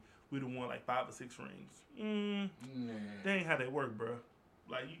drafted me, we'd have won like 5 or 6 rings. That ain't how that work, bro.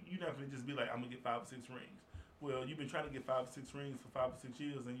 Like, you're not going to just be like, I'm going to get 5 or 6 rings. Well, you've been trying to get 5 or 6 rings for 5 or 6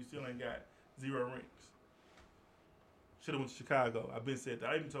 years, and you still ain't got 0 rings. Should have went to Chicago. I've been said that.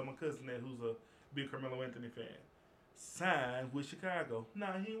 I even told my cousin that, who's a big Carmelo Anthony fan. Sign with Chicago.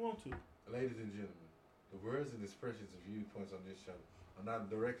 Nah, he didn't want to. Ladies and gentlemen, the words and expressions of viewpoints on this show are not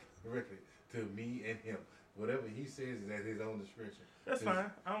directly to me and him. Whatever he says is at his own discretion. That's fine.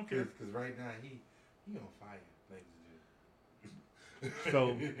 I don't care. Because right now he on fire, ladies and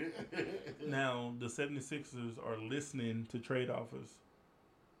gentlemen. So now the 76ers are listening to trade offers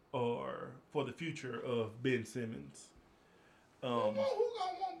or for the future of Ben Simmons. Who gonna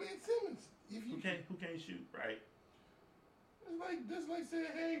want Ben Simmons? Who can't shoot, right? That's like saying,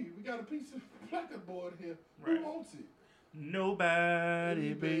 hey, we got a piece of placket board here. Right. Who wants it?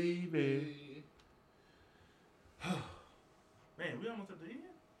 Nobody, baby. Man, we almost at the end?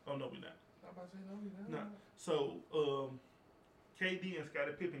 Oh, no, we're not. I'm about to say no, we're not. No. So, KD and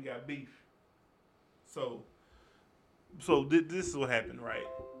Scottie Pippen got beef. So this is what happened, right?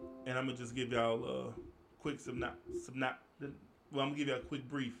 And I'm going to just give y'all a quick I'm going to give y'all a quick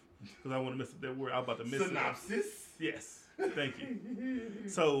brief because I want to mess up that word. I'm about to miss Synopsis? Yes. Thank you.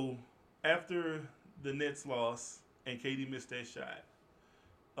 So, after the Nets lost and KD missed that shot,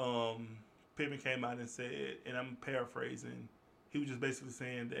 Pippen came out and said, and I'm paraphrasing, he was just basically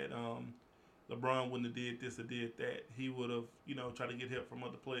saying that LeBron wouldn't have did this or did that. He would have, tried to get help from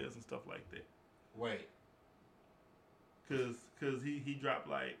other players and stuff like that. Wait. Because he dropped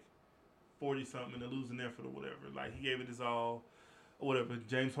like 40-something in the losing effort or whatever. Like, he gave it his all or whatever.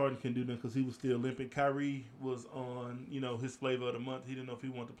 James Harden couldn't do that because he was still limping. Kyrie was on, his flavor of the month. He didn't know if he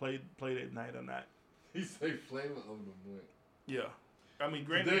wanted to play that night or not. He say flavor of the month. Yeah. I mean,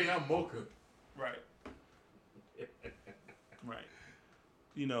 granted. Today I'm mocha. Right. Right.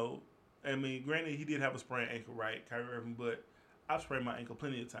 Granted, he did have a sprained ankle, right, Kyrie Irving, but I've sprained my ankle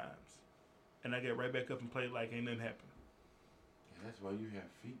plenty of times, and I get right back up and play like ain't nothing happened. Yeah, that's why you have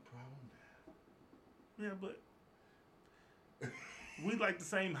feet problem now. Yeah, but we like the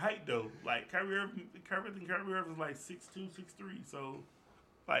same height though. Like Kyrie Irving is like 6'2", 6'3". So,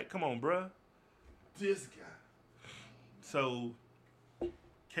 like, come on, bruh. This guy. So,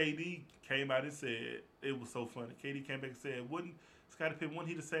 KD came out and said it was so funny. KD came back and said, "Wouldn't Scottie Pippen? Wasn't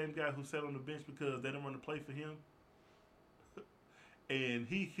he the same guy who sat on the bench because they didn't want to play for him?" And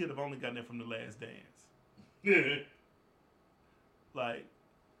he could have only gotten that from The Last Dance. Yeah. Like,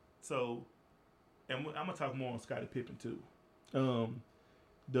 so, and I'm gonna talk more on Scottie Pippen too.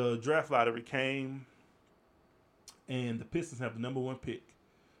 The draft lottery came, and the Pistons have the number 1 pick.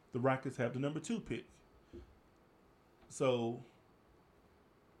 The Rockets have the number 2 pick. So,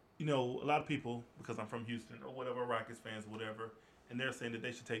 you know, a lot of people, because I'm from Houston or whatever, Rockets fans, whatever, and they're saying that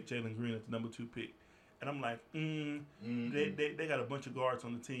they should take Jalen Green at the number 2 pick. And I'm like, they got a bunch of guards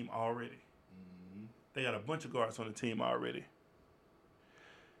on the team already. Mm-hmm. They got a bunch of guards on the team already.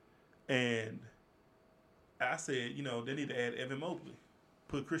 And I said, you know, they need to add Evan Mobley.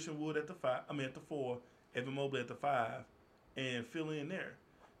 Put Christian Wood at the 4, Evan Mobley at the 5, and fill in there.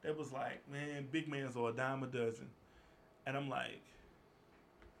 That was like, man, big man's are a dime a dozen. And I'm like,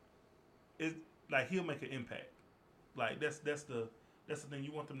 it's like he'll make an impact. Like that's the thing,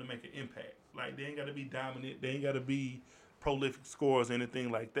 you want them to make an impact. Like they ain't gotta be dominant, they ain't gotta be prolific scorers or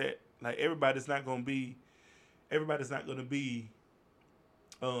anything like that. Like everybody's not gonna be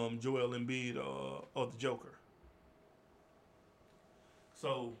Joel Embiid or the Joker.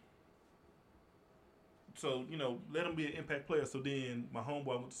 So you know, let him be an impact player. So then my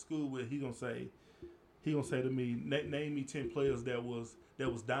homeboy I went to school with, he gonna say to me, name me 10 players that was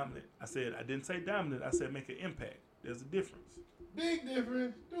dominant. I said I didn't say dominant. I said make an impact. There's a difference. Big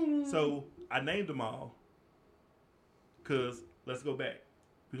difference. So I named them all. Cause let's go back.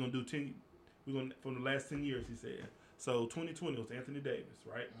 We're gonna do 10. We're gonna from the last 10 years. He said. So 2020 was Anthony Davis,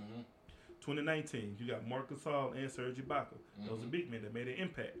 right? Mm-hmm. 2019, you got Marc Gasol and Serge Ibaka. Mm-hmm. Those are big men that made an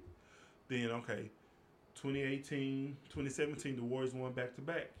impact. Then, okay, 2018, 2017, the Warriors won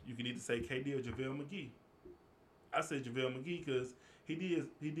back-to-back. You can either say KD or JaVale McGee. I said JaVale McGee because he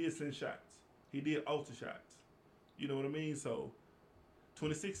did send shots. He did alter shots. You know what I mean? So,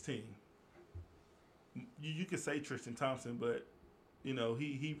 2016, you could say Tristan Thompson, but, you know,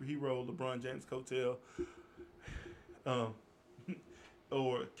 he rolled LeBron James' coattail.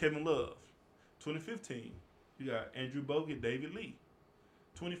 Or Kevin Love. 2015, you got Andrew Bogut, David Lee.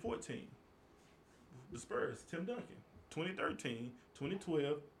 2014, the Spurs, Tim Duncan. 2013,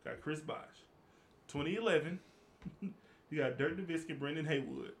 2012, got Chris Bosh. 2011, you got Dirk Nowitzki, Brendan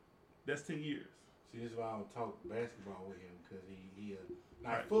Haywood. That's 10 years. See, this is why I don't talk basketball with him, because he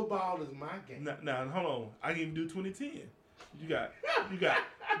right. Football is my game. Now, hold on. I can even do 2010. You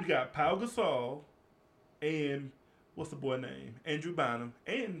got Pau Gasol and what's the boy name? Andrew Bynum,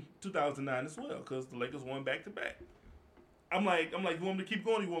 and 2009 as well, because the Lakers won back-to-back. I'm like, you want me to keep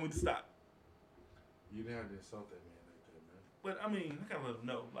going or you want me to stop? You didn't have to insult that man like that, man. But, I mean, I gotta let him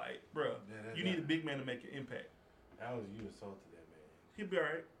know, like, bro, you need a big man to make an impact. How was you insulted that man? He'll be all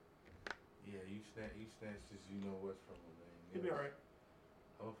right. Yeah, you snatched this you-know-what's from him, man. He'll be all right.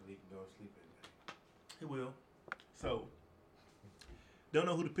 Hopefully he can go to sleep at night. He will. So, don't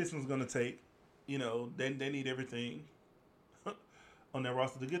know who the Pistons going to take. You know, they need everything on their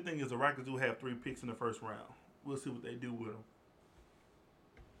roster. The good thing is the Rockets do have 3 picks in the first round. We'll see what they do with them.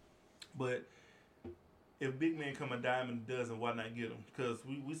 But if big man come a dime and a dozen, why not get him? Because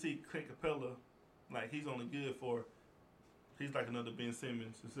we see Clint Capella, like he's only good for, he's like another Ben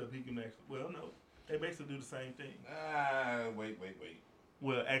Simmons, except he can actually, well, no, they basically do the same thing. Wait.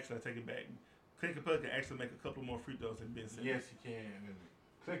 Well, actually, I take it back. Clint Capella can actually make a couple more free throws than Ben Simmons. Yes, he can. And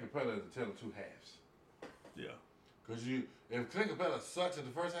Clint Capella is a tale of 2 halves. Yeah. Because if Clint Capella sucks in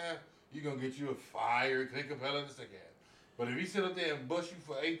the first half, you're going to get you a fire Clint Capella in the second half. But if he sit up there and bust you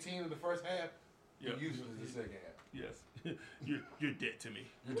for 18 in the first half, you're useless in the second half. Yes. You're dead to me.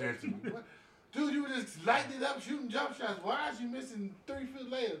 You're dead to me. What? Dude, you were just lighting it up, shooting jump shots. Why is you missing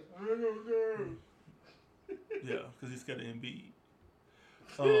 3-foot layers? I don't know. Yeah, because he's got an Embiid.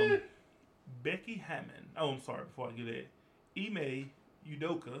 Becky Hammond. Oh, I'm sorry. Before I get that, Ime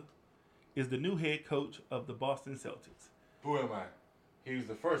Udoka is the new head coach of the Boston Celtics. Who am I? He was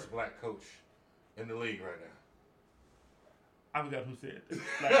the first black coach in the league right now. I forgot who said that.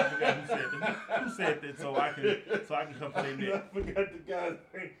 Like, I forgot who said that. Who said that so I can come for their neck. I forgot the guy's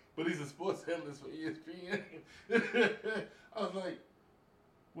name, but he's a sports analyst for ESPN. I was like,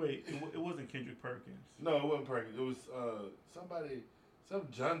 wait, it wasn't Kendrick Perkins. No, it wasn't Perkins. It was some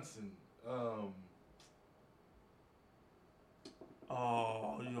Johnson.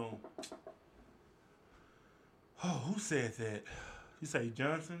 Oh, you know. Oh, who said that? You say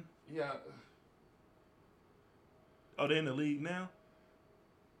Johnson? Yeah. Oh, they in the league now?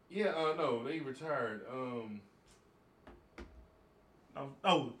 Yeah, no, they retired. Oh,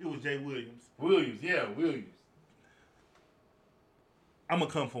 it was Jay Williams. Williams. I'm going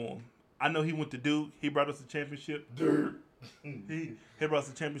to come for him. I know he went to Duke. He brought us a championship. Dirt. He brought us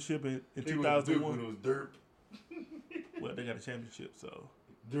a championship in He 2001. when it was dirt. Well, they got a championship, so.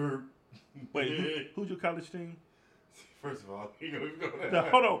 Dirt. Wait, who's your college team? First of all, you know, No,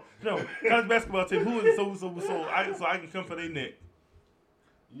 hold on. No, college basketball team. Who is it? So I can come for their neck.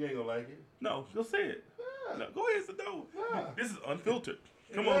 You ain't gonna like it. No, go say it. Yeah. No, go ahead, no. Yeah. This is unfiltered.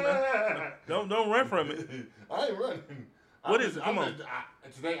 Come on now. Don't run from it. I ain't running. What is it? Come on.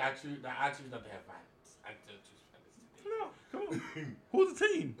 Today I choose not to have violence. I choose violence today. No, come on. Who's the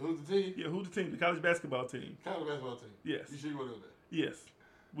team? Who's the team? Yeah, who's the team? The college basketball team. College basketball team. Yes. You sure you want to do that? Yes.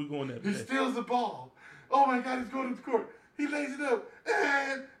 We're going there He today. steals the ball. Oh my God, he's going to the court. He lays it up.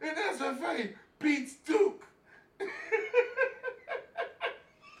 And SFA beats Duke.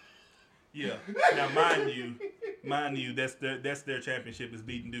 Yeah. Now, mind you, that's their championship is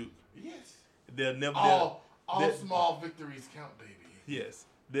beating Duke. Yes. They'll never. All small victories count, baby. Yes.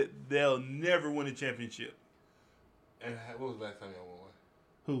 They'll never win a championship. And what was the last time y'all won one?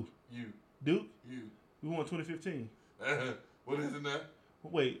 Who? You. Duke? You. We won 2015. What is it now?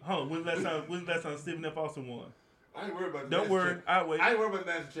 Wait, hold on. When's the last time Stephen F. Austin won? I ain't worried about the Don't worry. I'll wait. I ain't worried about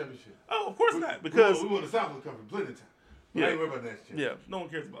the national championship. Oh, of course not. Because we won the Southland Conference plenty of time. Yeah. I ain't worried about the national championship. yeah, no one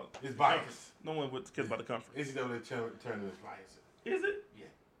cares about It's biased. No one cares about the conference. NCAA tournament is biased. Is it? Yeah.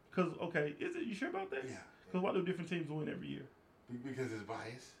 Because is it? You sure about that? Yeah. Because why do different teams win every year? Because it's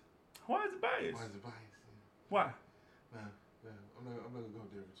biased. Why is it biased? Why is it biased? Why? No, I'm not gonna go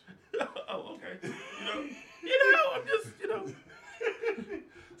there with you. Oh, okay. I'm just.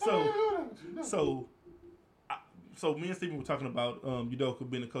 So me and Steven were talking about Udoka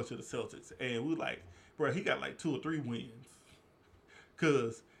being the coach of the Celtics, and we were like, bro, he got like 2 or 3 wins.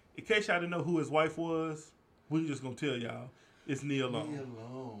 Cause in case y'all didn't know who his wife was, we just gonna tell y'all it's Nia Long. Nia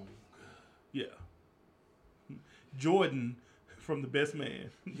Long. Yeah. Jordan from The Best Man.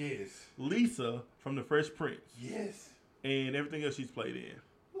 Yes. Lisa from The Fresh Prince. Yes. And everything else she's played in.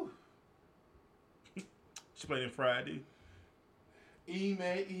 Whew. She played in Friday.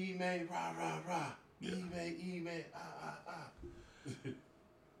 Ime, rah, rah, rah. Ime,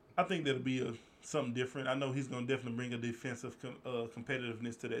 I think that'll be something different. I know he's going to definitely bring a defensive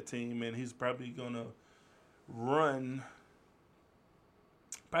competitiveness to that team, and he's probably going to run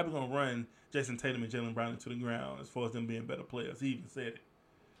Jason Tatum and Jaylen Brown into the ground as far as them being better players. He even said it.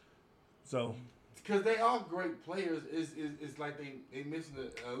 So, because they are great players, it's like they missing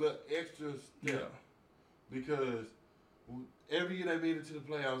a little extra step. yeah. Because every year they made it to the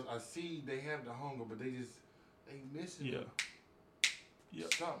playoffs, I see they have the hunger, but they missing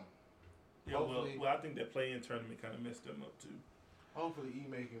something. Yeah, well, I think that play-in tournament kind of messed them up too. Hopefully,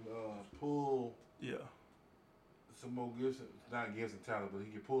 Ime can pull some more gifts, not gifts and talent, but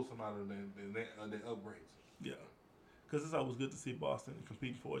he can pull some out of their upgrades. Yeah, because it's always good to see Boston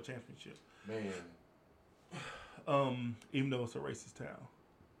competing for a championship. Man, even though it's a racist town.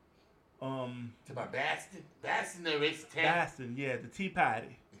 It's about Boston. Boston, the racist town. Boston, yeah, the Tea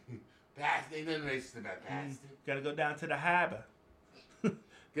Party. Boston, ain't nothing racist about Boston. Gotta go down to the harbor.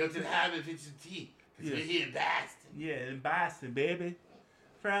 Go to the harbor and get some tea. Because we're here in Boston. Yeah, in Boston, baby.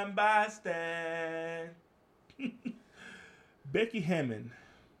 From Boston. Becky Hammond.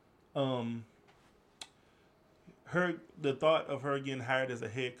 The thought of her getting hired as a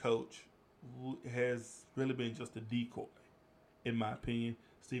head coach has really been just a decoy, in my opinion.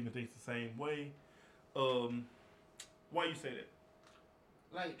 Steven thinks the same way. Why you say that?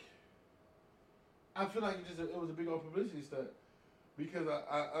 Like, I feel like it was a big old publicity stunt. Because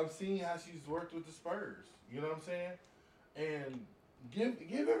I've seen how she's worked with the Spurs. You know what I'm saying? And give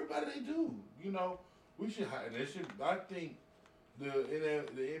everybody they do. You know, we should hire. I think the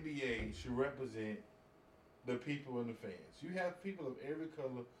NBA should represent the people and the fans. You have people of every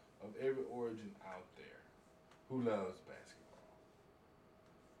color, of every origin out there who loves basketball.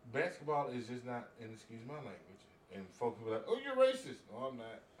 Basketball is just not, and excuse my language, and folks will be like, oh, you're racist. No, I'm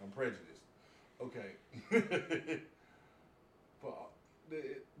not. I'm prejudiced. Okay. But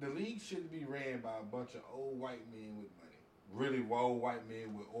the league shouldn't be ran by a bunch of old white men with money. Really old white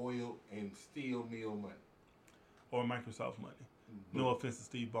men with oil and steel mill money. Or Microsoft money. Boom. No offense to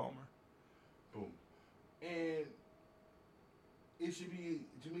Steve Ballmer. Boom. And it should be,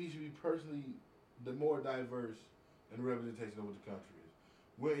 to me, it should be personally the more diverse and representation of what the country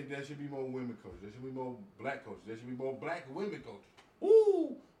is. There should be more women coaches. There should be more black coaches. There should be more black women coaches.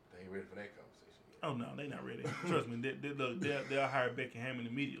 Ooh, they ain't ready for that conversation yet. Oh no, they not ready. Trust me, they'll hire Becky Hammond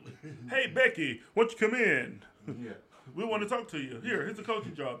immediately. Hey Becky, why don't you come in? Yeah. We want to talk to you. Here's a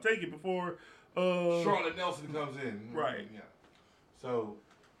coaching job. Take it before Charlotte Nelson comes in. Right. Yeah. So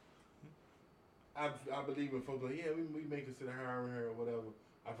I believe when folks go, yeah, we may consider hiring her or whatever.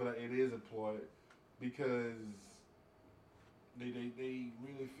 I feel like it is employed because they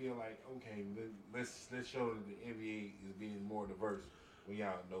really feel like, okay, let's show that the NBA is being more diverse when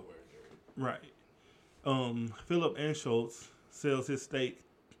y'all nowhere near it. Right. Philip Anschutz sells his stake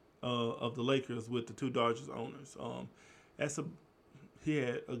of the Lakers with the two Dodgers owners. He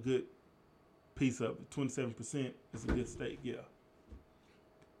had a good piece of it. 27% is a good stake. Yeah.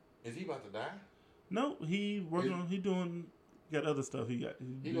 Is he about to die? No, he working on. He got other stuff. He gonna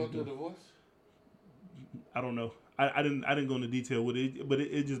do a divorce? I don't know. I didn't go into detail with it, but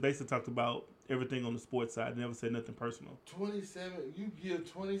it just basically talked about everything on the sports side. It never said nothing personal. 27. You give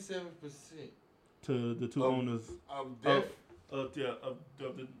 27% to the two owners of the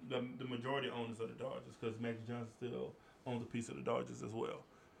majority owners of the Dodgers, because Magic Johnson still owns a piece of the Dodgers as well.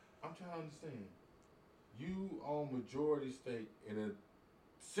 I'm trying to understand. You own majority stake in a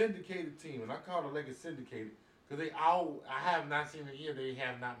syndicated team, and I call the Lakers syndicated because I have not seen a year they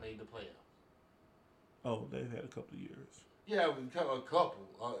have not made the playoffs. Oh, they've had a couple of years. Yeah, a couple,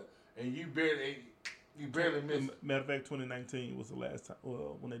 and you barely missed. Matter of fact, 2019 was the last time.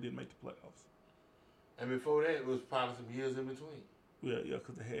 Well, when they didn't make the playoffs. And before that, it was probably some years in between. Yeah,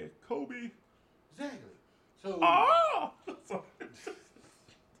 because they had Kobe. Exactly. So. Oh! I'm sorry.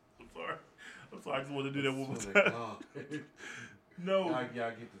 I just wanted to do that one more time. No. Y'all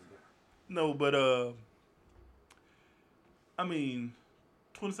get this guy. No, but I mean,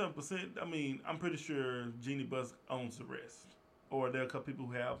 27%. I mean, I'm pretty sure Jeannie Buss owns the rest, or there are a couple people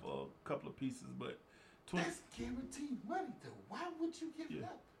who have a couple of pieces. But that's guaranteed money, though. Why would you give it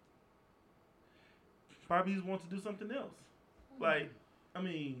up? Probably he wants to do something else. Like, I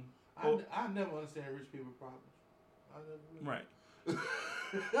mean, I never understand rich people problems. Right.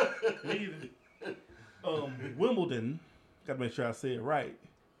 Me either. Wimbledon, got to make sure I say it right.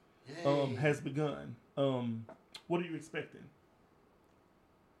 Has begun. What are you expecting?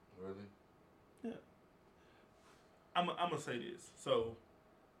 Really? Yeah. I'm gonna say this. So,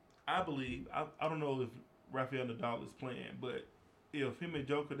 I believe I don't know if Rafael Nadal is playing, but if him and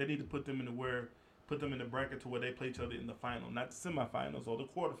Joker, they need to put them in the bracket to where they play each other in the final, not the semifinals or the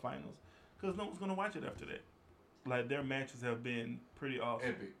quarterfinals, because no one's gonna watch it after that. Like, their matches have been pretty awesome.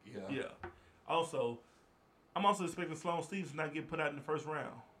 Epic, yeah. Yeah. Also, I'm also expecting Sloane Stephens to not get put out in the first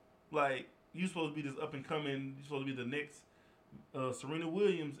round. Like, you supposed to be this up and coming. You're supposed to be the next Serena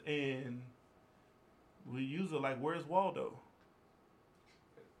Williams, and we use it like, where's Waldo?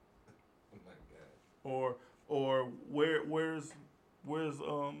 Oh my God. Or where's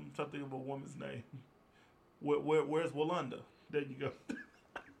trying to think of a woman's name. Where's Walanda? There you go.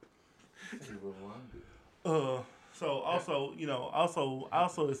 So also, I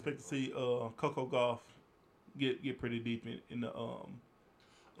also expect to see Coco Gauff get pretty deep in the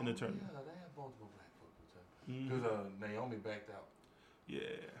tournament. Yeah, they have multiple black folks because Naomi backed out.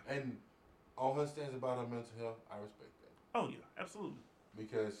 Yeah. And all her stance about her mental health, I respect that. Oh yeah, absolutely.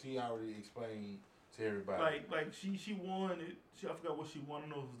 Because she already explained to everybody. Like she won it. I forgot what she won. I don't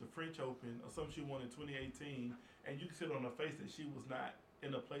know if it was the French Open or something she won in 2018. And you could see it on her face that she was not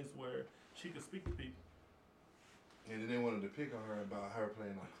in a place where she could speak to people. And then they wanted to pick on her about her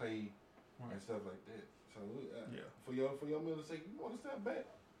playing on clay and stuff like that. So for your mental sake, you want to step back.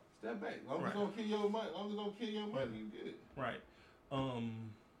 Step back. Long as don't kill your money, you get it. Right.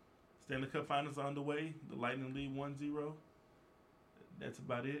 Stanley Cup Finals are underway. The Lightning lead 1-0. That's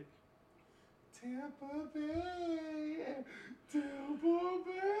about it. Tampa Bay.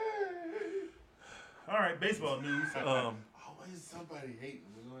 All right, baseball news. Always somebody hating.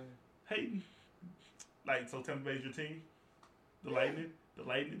 Hating? Like, so Tampa Bay's your team? The Lightning? The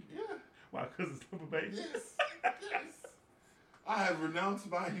Lightning? Yeah. Why, because it's Tampa Bay? Yes. I have renounced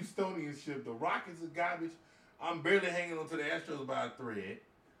my Houstonianship. The Rockets are garbage. I'm barely hanging on to the Astros by a thread.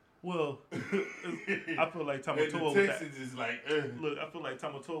 Well, I feel like Tamatoa with Texans is like, Look, I feel like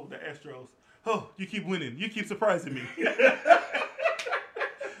Tamatoa with the Astros. Oh, you keep winning. You keep surprising me.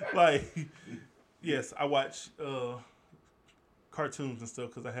 Like, yes, I watch cartoons and stuff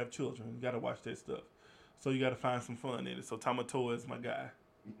because I have children. You got to watch that stuff. So you got to find some fun in it. So Tamatoa is my guy.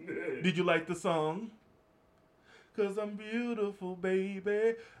 Did you like the song? Cause I'm beautiful,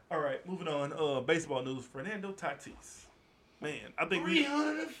 baby. All right, moving on. Baseball news. Fernando Tatis. Man, I think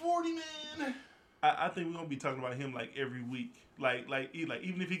 340 man. I think we're gonna be talking about him like every week. Like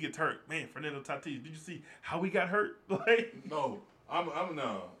even if he gets hurt, man, Fernando Tatis. Did you see how he got hurt? Like, no, I'm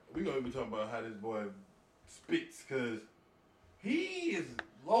no. We gonna be talking about how this boy spits because he is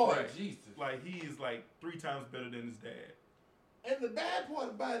Lord Right. Jesus. Like he is like 3 times better than his dad. And the bad part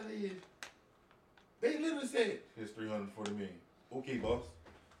about it is, they literally said, "Here's $340 million." Okay, boss.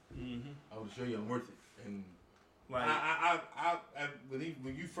 Mm-hmm. I will show you I'm worth it. And Like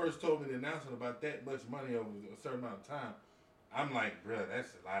when you first told me the announcement about that much money over a certain amount of time, I'm like, bro,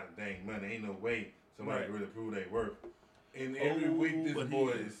 that's a lot of dang money. Ain't no way somebody can really prove they worth. And every week this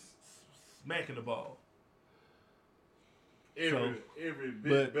boy is smacking the ball. Every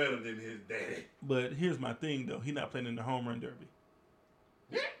bit better than his daddy. But here's my thing though, he's not playing in the home run derby.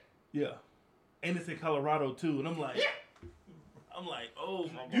 Yeah. And it's in Colorado too, and I'm like, oh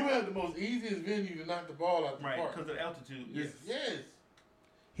my God. You have the most easiest venue to knock the ball out the park. Right, because of the altitude. Yes.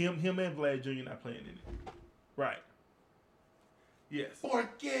 Him and Vlad Jr. not playing in it. Right. Yes.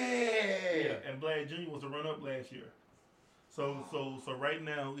 Porque? Yeah, and Vlad Jr. was a run-up last year. So right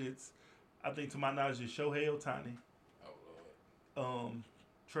now it's, I think to my knowledge, it's Shohei Ohtani. Oh Lord.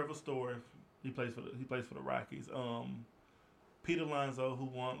 Trevor Story, he plays for the Rockies. Pete Alonso, who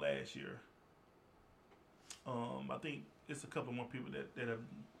won last year. I think it's a couple more people that have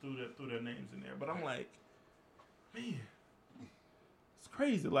threw their names in there. But I'm like, man, it's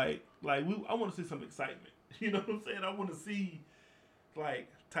crazy. I want to see some excitement. You know what I'm saying? I want to see like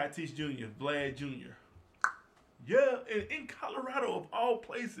Tatis Jr., Vlad Jr. Yeah, in Colorado of all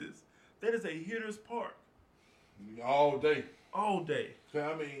places, that is a hitter's park. All day. All day.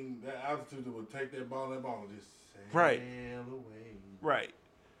 I mean, that altitude that would take that ball will just sail away. Right.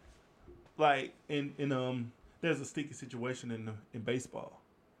 Like in there's a sticky situation in baseball,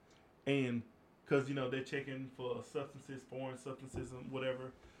 and because they're checking for substances, foreign substances, and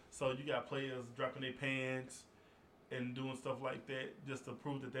whatever. So you got players dropping their pants and doing stuff like that just to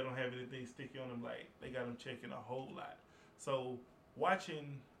prove that they don't have anything sticky on them. Like they got them checking a whole lot. So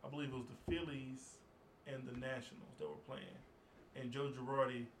watching, I believe it was the Phillies and the Nationals that were playing, and Joe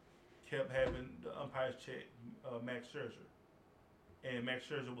Girardi kept having the umpires check Max Scherzer, and Max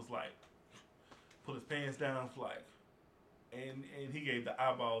Scherzer was like, put his pants down, like, and he gave the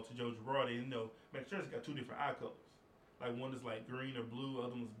eyeball to Joe Girardi. And Max Scherzer got 2 different eye colors. Like one is like green or blue,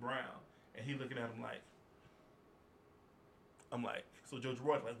 other one's brown, and he looking at him like, I'm like, so Joe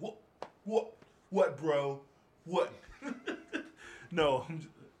Girardi like, what, bro, what? No,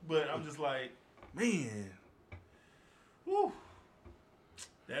 I'm just like, man, whew,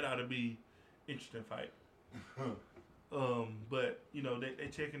 that ought to be interesting fight. But they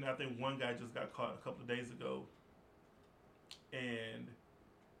checking. I think one guy just got caught a couple of days ago, and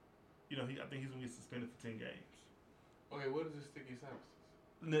I think he's gonna get suspended for 10 games. Okay, what is this sticky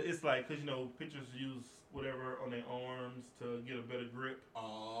substance? It's like because pitchers use whatever on their arms to get a better grip.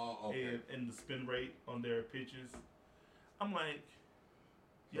 Oh, okay. And the spin rate on their pitches. I'm like,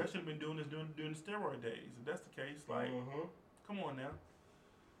 y'all should have been doing this during the steroid days. If that's the case, like, come on now.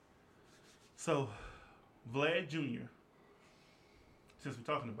 So, Vlad Jr., since we're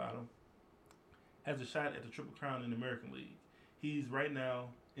talking about him, has a shot at the Triple Crown in the American League. He's right now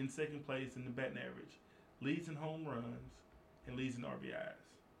in second place in the batting average, leads in home runs, and leads in RBIs.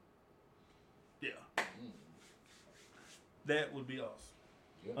 Yeah. That would be awesome.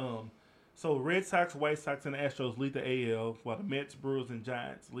 Yeah. So Red Sox, White Sox, and Astros lead the AL, while the Mets, Brewers, and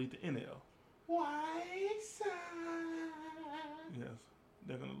Giants lead the NL. White Sox. Yes,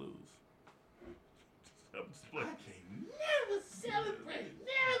 they're gonna lose. I can never celebrate.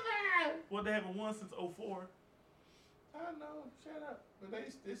 Never. Well, they haven't won since 2004. I know. Shut up. But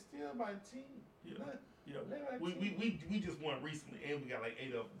they're still my team. Yeah. Yeah. They're my team. We just won recently, and we got like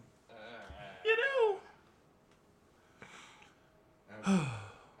 8 of them.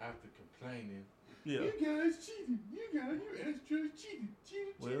 After complaining, Yeah. you guys cheated. You Astros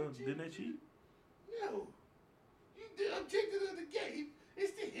cheated. Well, didn't they cheat? No. The objective of the game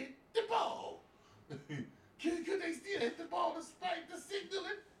is to hit the ball. Could they still hit the ball despite the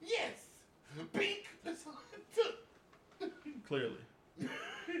signaling? Yes. Pink. That's all it took. Clearly.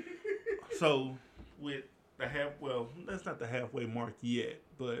 So, with the that's not the halfway mark yet,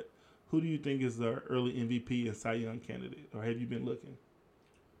 but who do you think is the early MVP and Cy Young candidate? Or have you been looking?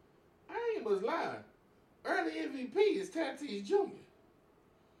 I ain't must lie. Early MVP is Tatis Jr.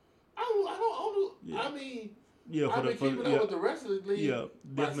 I mean, I've been keeping up with the rest of the league. Yeah,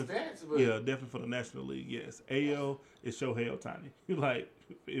 definitely. Stats, but Definitely for the National League. Yes, AL is Shohei Ohtani. Like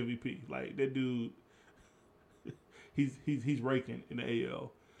MVP, like that dude. He's raking in the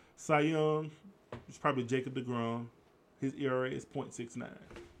AL. Cy Young is probably Jacob deGrom. His ERA is .69.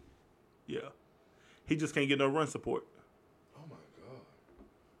 Yeah, he just can't get no run support. Oh my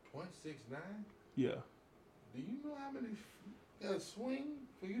God, .69. Yeah. Do you know how many a swing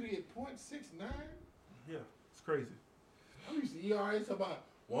for you to get .69? Yeah, it's crazy. I'm used to ERS about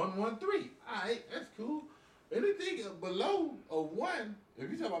 1.13. All right, that's cool. Anything below a 1,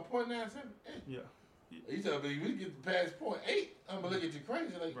 if you talk about .97, Yeah. You talking about if we get past .8, I'm gonna look at you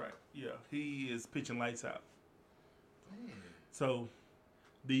crazy like. Right. Yeah, he is pitching lights out. Man. So,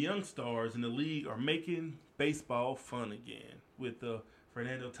 the young stars in the league are making baseball fun again with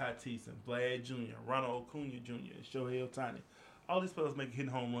Fernando Tatis and Vlad Jr., Ronald Acuna Jr., and Shohei Ohtani. All these players make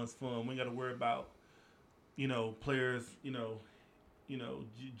hitting home runs fun. We ain't got to worry about, players,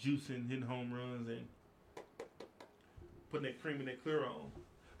 juicing, hitting home runs, and putting that cream and that clear on.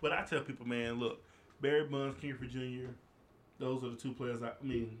 But I tell people, man, look, Barry Bonds, Ken Griffey Jr., those are the two players.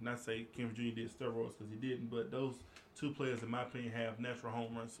 Not say Ken Griffey Jr. did steroids because he didn't, but those two players, in my opinion, have natural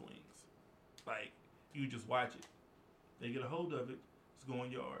home run swings. Like, you just watch it. They get a hold of it, it's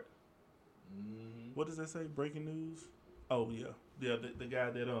going yard. Mm-hmm. What does that say? Breaking news? Oh, yeah. The guy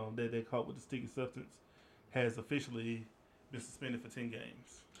that they caught with the sticky substance has officially been suspended for 10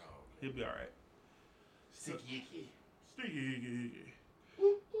 games. Oh, okay. He'll be all right. Sticky icky. Sticky icky.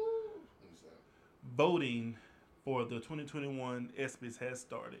 Woo-hoo. Voting for the 2021 ESPYs has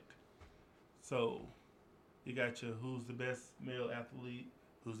started. So, you got your who's the best male athlete,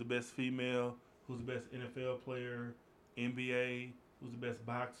 who's the best female, who's the best NFL player, NBA, who's the best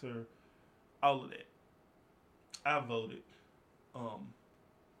boxer, all of that. I voted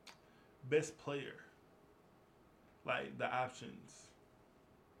best player. Like the options.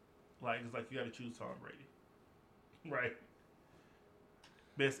 Like it's like you got to choose Tom Brady, right?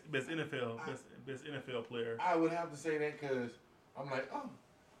 Best NFL player. I would have to say that because I'm like, oh,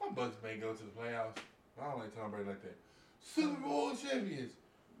 my Bucks may go to the playoffs. I don't like Tom Brady like that. Super Bowl champions.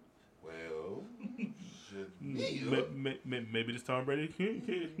 Well, should be. Maybe this Tom Brady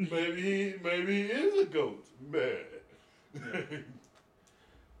Maybe he is a goat. Man. Yeah.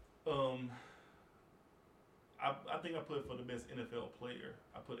 I think I put for the best NFL player.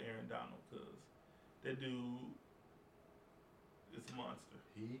 I put Aaron Donald because that dude is a monster.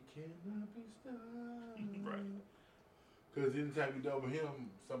 He cannot be stopped. Right. Because anytime you double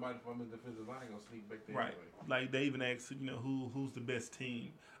him, somebody from his defensive line gonna sneak back there. Right. Anyway. Like they even asked, who's the best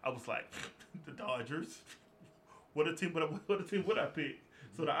team? I was like, the Dodgers. What a team would I pick?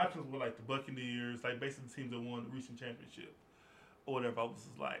 So the options were like the Buccaneers, like basically the teams that won the recent championship or whatever. I was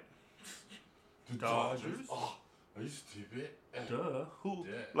just like, The Dodgers? Oh, are you stupid? Duh. Who?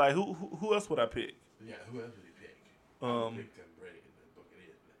 Yeah. Like who else would I pick? Yeah, who else would he pick? I picked Tom Brady and the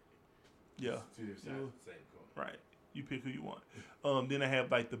Buccaneers. Yeah. Two different sides of the same coin. Right. You pick who you want. Then I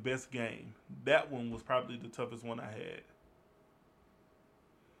have like the best game. That one was probably the toughest one I had.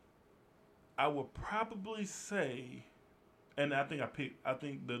 I would probably say, and I think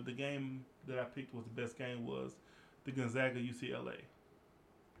the game that I picked was the best game was the Gonzaga UCLA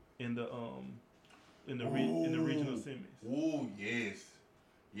in the regional semis. Ooh, yes.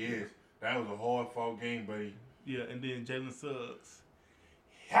 That was a hard fought game, buddy. Yeah, and then Jalen Suggs.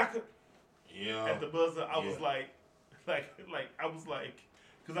 Yeah. At the buzzer, I was like,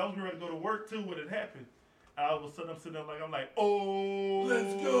 because I was ready to go to work too when it happened. All of a sudden, I'm sitting there I'm like, oh,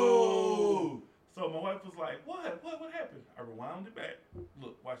 let's go. So my wife was like, what happened? I rewound it back.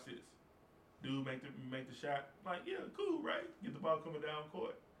 Look, watch this. Dude, make the shot. I'm like, yeah, cool, right? Get the ball coming down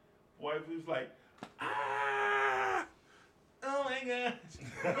court. Wife was like, ah, oh my gosh,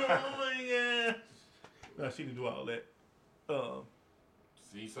 oh my gosh. No, she didn't do all that.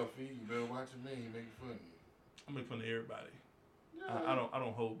 See, Sophie, you better watch him, man. He making fun of you. I make fun of everybody. Yeah. I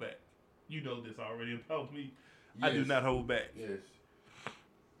don't hold back. You know this already about me. Yes. I do not hold back. Yes.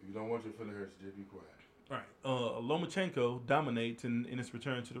 If you don't want your feeling hurt, just be quiet. Right. Lomachenko dominates in his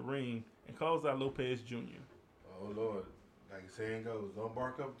return to the ring and calls out Lopez Jr. Oh, Lord. Like the saying goes, don't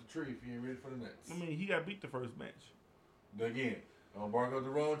bark up the tree if you ain't ready for the nuts. I mean, he got beat the first match. Again, don't bark up the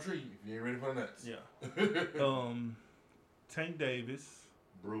wrong tree if you ain't ready for the nuts. Yeah. Tank Davis.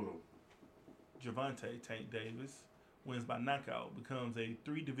 Brutal. Javante Tank Davis wins by knockout, becomes a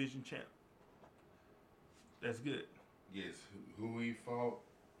 3-division champ. That's good. Yes. Who he fought,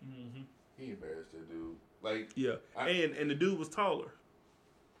 he embarrassed that dude. Like, yeah. And the dude was taller.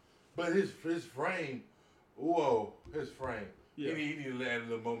 But his frame, his frame. Yeah. He needed to add a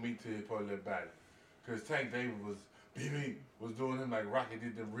little more meat to his part of that body. Because Tank Davis was doing him like Rocky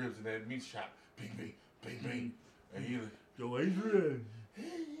did the ribs in that meat shop. Bing, bing, bing, bing. And he Go Adrian.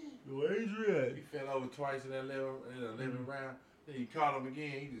 Go Adrian. He fell over twice in that 11th round. Then he caught him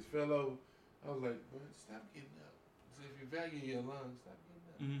again. He just fell over. I was like, bro, stop getting up. So if you value your lungs, stop getting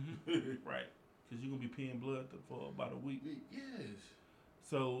up. Right. Because you're going to be peeing blood for about a week. Yes.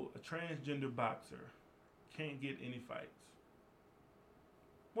 So a transgender boxer can't get any fights.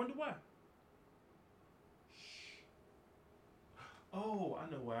 Wonder why? Oh, I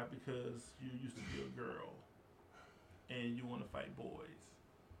know why. Because you used to be a girl, and you want to fight boys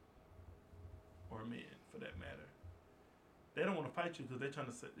or men, for that matter. They don't want to fight you because they're trying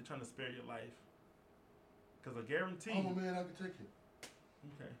to spare your life. Because I guarantee. Oh man, I can take it.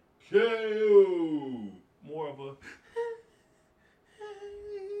 Okay. KO. More of a.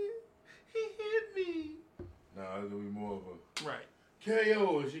 He hit me. Nah, it's gonna be more of a Right.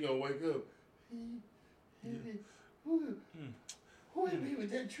 KO, and she gonna wake up. Yeah. Who hit me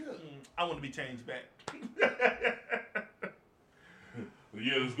with that truck? I want to be changed back.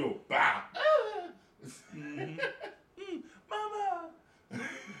 Yeah, let's go. Bow. Mama.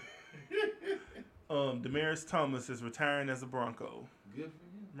 Demaryius Thomas is retiring as a Bronco. Good for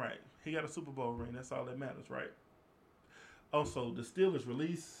you. Right. He got a Super Bowl ring. That's all that matters, right? Also, the Steelers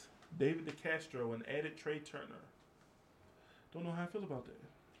released David DeCastro and added Trey Turner. Don't know how I feel about that.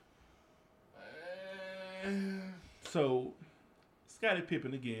 So, Scottie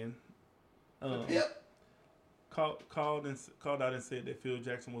Pippen again. Called out and said that Phil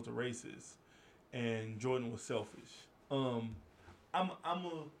Jackson was a racist and Jordan was selfish. I'm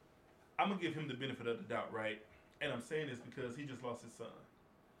gonna give him the benefit of the doubt, right? And I'm saying this because he just lost his son.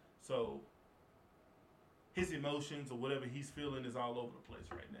 So his emotions or whatever he's feeling is all over the place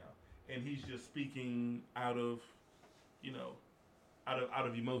right now, and he's just speaking out of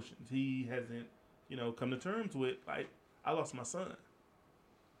emotions. He hasn't come to terms with, like, I lost my son.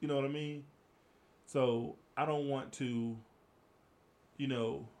 You know what I mean? So I don't want to,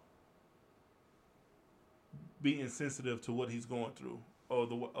 be insensitive to what he's going through or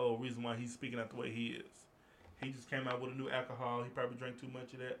the reason why he's speaking out the way he is. He just came out with a new alcohol. He probably drank too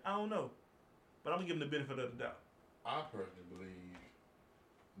much of that. I don't know. But I'm going to give him the benefit of the doubt. I personally believe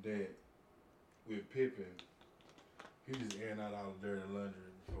that with Pippen, he just airing out all the dirty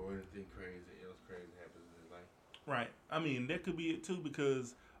laundry before anything else crazy happens in his life. Right. I mean, that could be it too,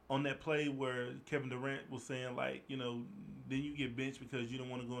 because on that play where Kevin Durant was saying, like, then you get benched because you don't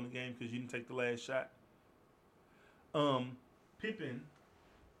want to go in the game because you didn't take the last shot. Pippen,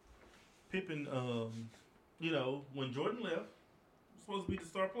 when Jordan left, he was supposed to be the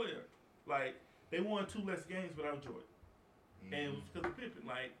star player. Like, they won 2 less games without Jordan. Mm-hmm. And it was because of Pippen.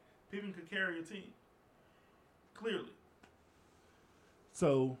 Like, Pippen could carry a team. Clearly.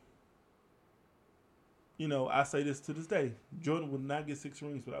 So, I say this to this day. Jordan would not get 6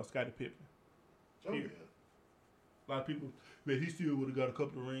 rings without Scottie Pippen. Oh, yeah. A lot of people, man, he still would have got a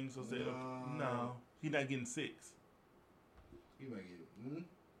couple of rings. So I said, no, he's not getting 6. He might get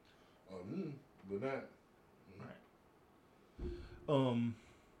but not. Right.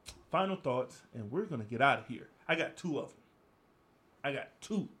 Final thoughts, and we're gonna get out of here. I got 2 of them. I got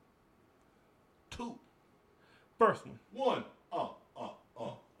 2. First one.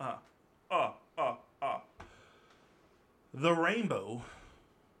 The rainbow.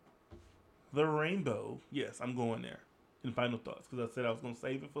 Yes, I'm going there in final thoughts because I said I was gonna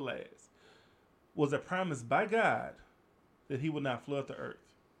save it for last. Was a promise by God that He would not flood the earth.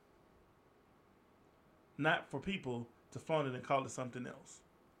 Not for people to flaunt it and call it something else.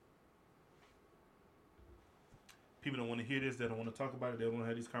 People don't want to hear this. They don't want to talk about it. They don't want to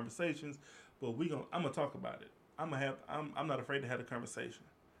have these conversations. But I'm gonna talk about it. I'm not afraid to have a conversation.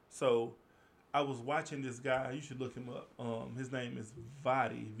 So I was watching this guy. You should look him up. His name is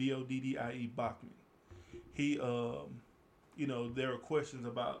Voddie, Voddie Bachman. He there are questions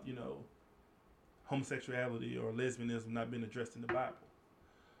about homosexuality or lesbianism not being addressed in the Bible.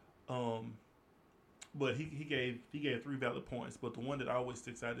 But he gave 3 valid points. But the one that always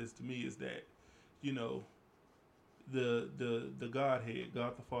sticks out to me is that, the Godhead,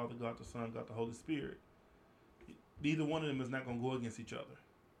 God the Father, God the Son, God the Holy Spirit, neither one of them is not going to go against each other.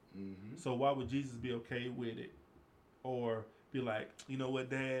 Mm-hmm. So why would Jesus be okay with it? Or be like, you know what,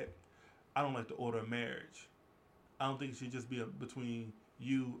 Dad? I don't like the order of marriage. I don't think it should just be between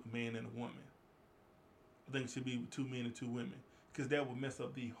you, a man, and a woman. I think it should be 2 men and 2 women. Because that would mess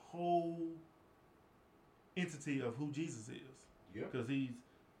up the whole entity of who Jesus is. Because He's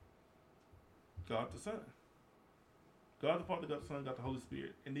God the Son. God the Father, God the Son, God the Holy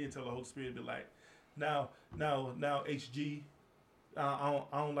Spirit. And then tell the Holy Spirit to be like, now, HG, I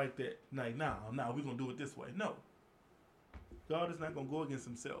don't like that. Like, now, we're going to do it this way. No. God is not going to go against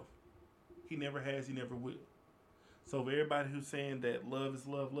Himself. He never has, He never will. So for everybody who's saying that love is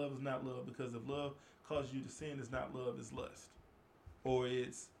love is not love, because if love causes you to sin, it's not love, it's lust. Or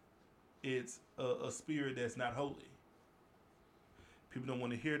it's a spirit that's not holy. People don't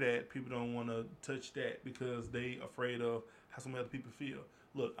want to hear that. People don't want to touch that because they afraid of how some other people feel.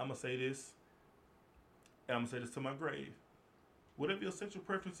 Look, I'm going to say this, and I'm going to say this to my grave. Whatever your sexual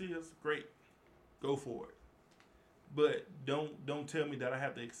preference is, great. Go for it. But don't tell me that I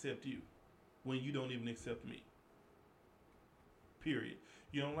have to accept you when you don't even accept me. Period.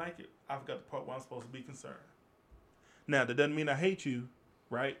 You don't like it? I forgot the part where I'm supposed to be concerned. Now, that doesn't mean I hate you,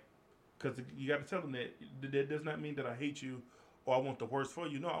 right? Because you got to tell them that. That does not mean that I hate you or I want the worst for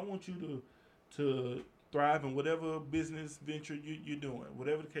you. No, I want you to thrive in whatever business venture you're doing,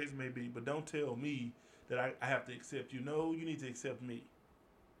 whatever the case may be. But don't tell me that I have to accept you. No, you need to accept me.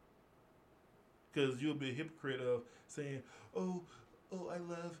 Because you'll be a hypocrite of saying, oh, I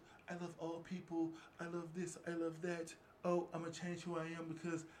love all people. I love this. I love that. Oh, I'm going to change who I am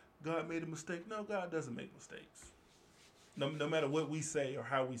because God made a mistake. No, God doesn't make mistakes. No matter what we say or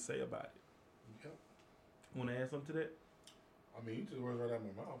how we say about it. Yep. Want to add something to that? I mean, you took the words right out of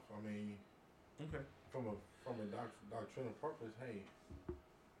my mouth. I mean, okay. From a doctrinal purpose, hey,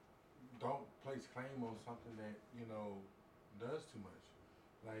 don't place claim on something that, does too much.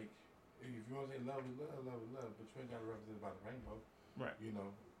 Like, if you want to say love is love, but you ain't got to represent by the rainbow. Right.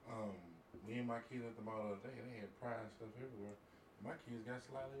 Me and my kids at the mall the other day, they had pride stuff everywhere. My kids got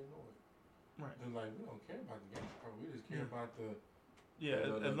slightly annoyed. Right. They're like, we don't care about the game part. We just care about the... Yeah,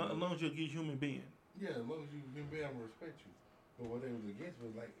 as long as you're a good human being. Yeah, as long as you can be, I'm going to respect you. But what they was against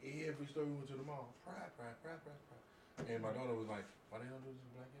was like, every store we went to the mall, pride. And my daughter was like, why they don't do this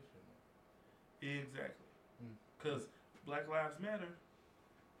with Black History Month? Exactly. Because Black Lives Matter.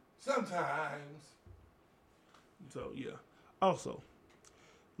 Sometimes. So, yeah. Also,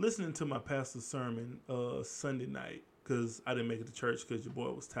 listening to my pastor's sermon Sunday night, because I didn't make it to church because your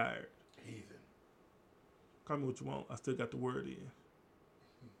boy was tired. Heathen. Call me what you want. I still got the word in.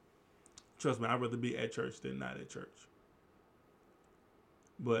 Trust me, I'd rather be at church than not at church.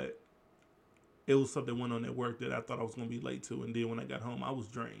 But it was something went on at work that I thought I was going to be late to. And then when I got home, I was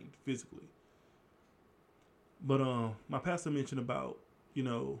drained physically. But my pastor mentioned about,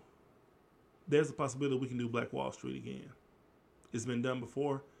 there's a possibility we can do Black Wall Street again. It's been done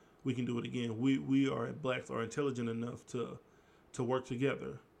before. We can do it again. We are blacks are intelligent enough to work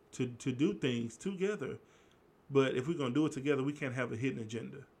together, to do things together. But if we're gonna do it together, we can't have a hidden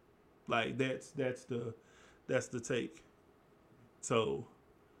agenda. Like that's the take. So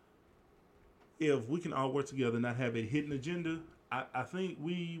if we can all work together and not have a hidden agenda, I think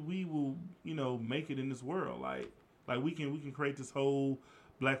we will make it in this world. Like we can create this whole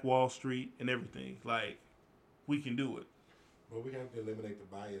Black Wall Street and everything. Like we can do it. Well, we have to eliminate the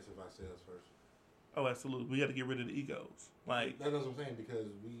bias of ourselves first. Oh, absolutely. We got to get rid of the egos. Like that's what I'm saying, because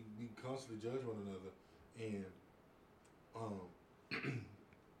we constantly judge one another. And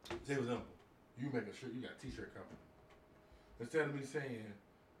say for example, you make a shirt, you got a t-shirt company. Instead of me saying,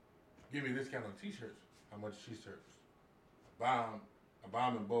 give me a discount on t-shirts, how much t-shirts? I buy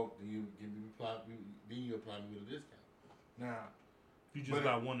them in bulk, then you apply me with a discount. Now, if you just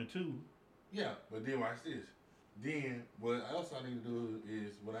buy one or two. Yeah, but then watch this. Then what else I need to do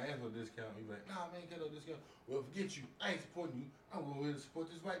is when I ask for a discount, you be like, nah, man, get no discount. Well, forget you. I ain't supporting you. I'm going to support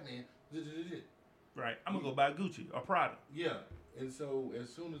this white man. Right. I'm going to go buy Gucci or Prada. Yeah. And so as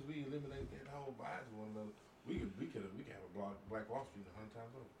soon as we eliminate that whole bias of one another, we can have a Black Wall Street 100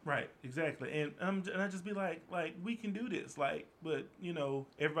 times over. Right. Exactly. And I just be like we can do this. But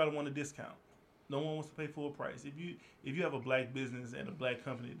everybody want a discount. No one wants to pay full price. If you have a black business and a black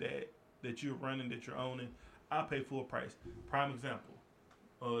company that you're running, that you're owning, I'll pay full price. Prime example,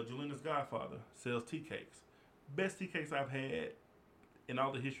 Jalena's godfather sells tea cakes. Best tea cakes I've had in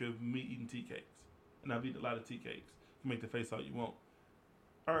all the history of me eating tea cakes. And I've eaten a lot of tea cakes. You can make the face all you want.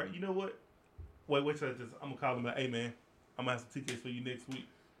 All right, you know what? Wait till this. I'm going to call him like, hey, man, I'm going to have some tea cakes for you next week.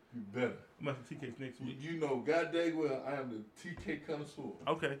 You better. I'm going to have some tea cakes next week. You know, god dang well, I am the tea cake connoisseur.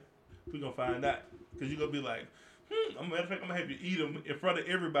 Okay. We're going to find out. Because you're going to be like, matter of fact, I'm going to have you eat them in front of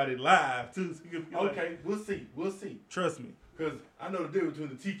everybody live, too. So okay, like, we'll see. Trust me. Because I know the difference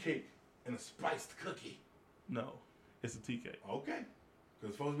between a tea cake and a spiced cookie. No, it's a tea cake. Okay.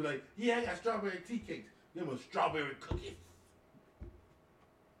 Because folks be like, yeah, I got strawberry tea cakes. Them are strawberry cookies.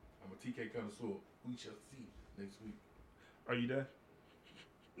 I'm a tea cake connoisseur. We shall see next week. Are you done?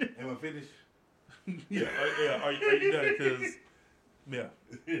 Am I finished? Yeah. Are you done? Because, yeah.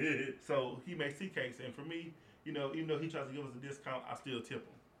 So he makes tea cakes. And for me, even though he tries to give us a discount, I still tip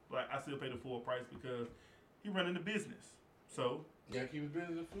him. Like, I still pay the full price because he's running the business. So. You got to keep his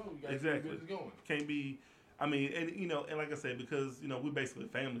business afloat. You got to exactly. keep his business going. Can't be, and like I said, because, we're basically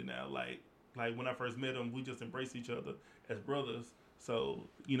family now. Like when I first met him, we just embraced each other as brothers. So,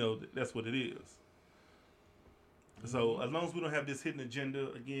 that's what it is. Mm-hmm. So, as long as we don't have this hidden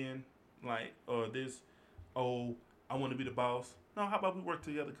agenda again, or this, I want to be the boss. No, how about we work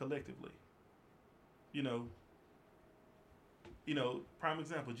together collectively? prime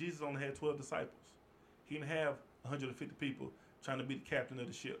example, Jesus only had 12 disciples. He didn't have 150 people trying to be the captain of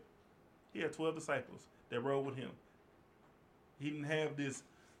the ship. He had 12 disciples that rode with him. He didn't have this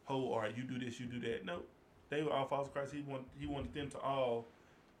whole, all right, you do this, you do that. No, they were all followers of Christ. He wanted them to all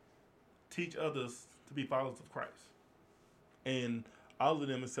teach others to be followers of Christ. And all of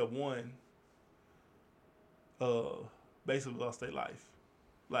them except one basically lost their life.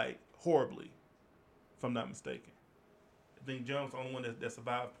 Like, horribly, if I'm not mistaken. I think John was the only one that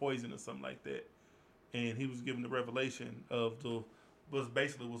survived poison or something like that. And he was given the revelation of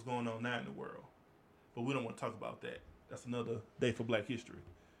what's going on now in the world. But we don't want to talk about that. That's another day for Black History.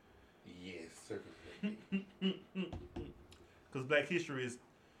 Yes, sir. Because Black History is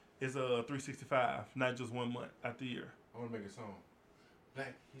 365, not just 1 month out the year. I want to make a song.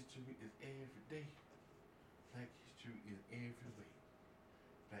 Black history is every day. Black history is every way.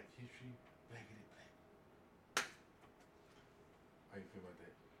 Black history, blackity black. How you feel about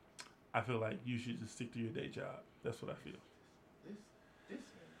that? I feel like you should just stick to your day job. That's what I feel. This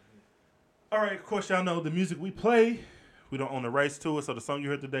All right, of course, y'all know the music we play. We don't own the rights to it. So the song you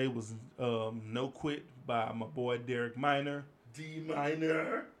heard today was No Quit by my boy Derek Minor. D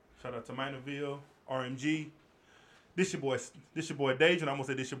minor. Shout out to Minorville, RMG. This your boy Dage, and I almost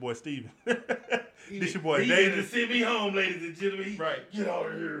said this your boy Steven. This your boy Dage. To send me home, ladies and gentlemen. Right. Get out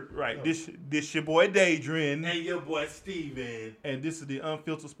of here. Right. No. This your boy Daedrin. And your boy Steven. And this is the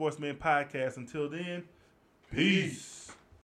Unfiltered Sportsmen podcast. Until then, peace.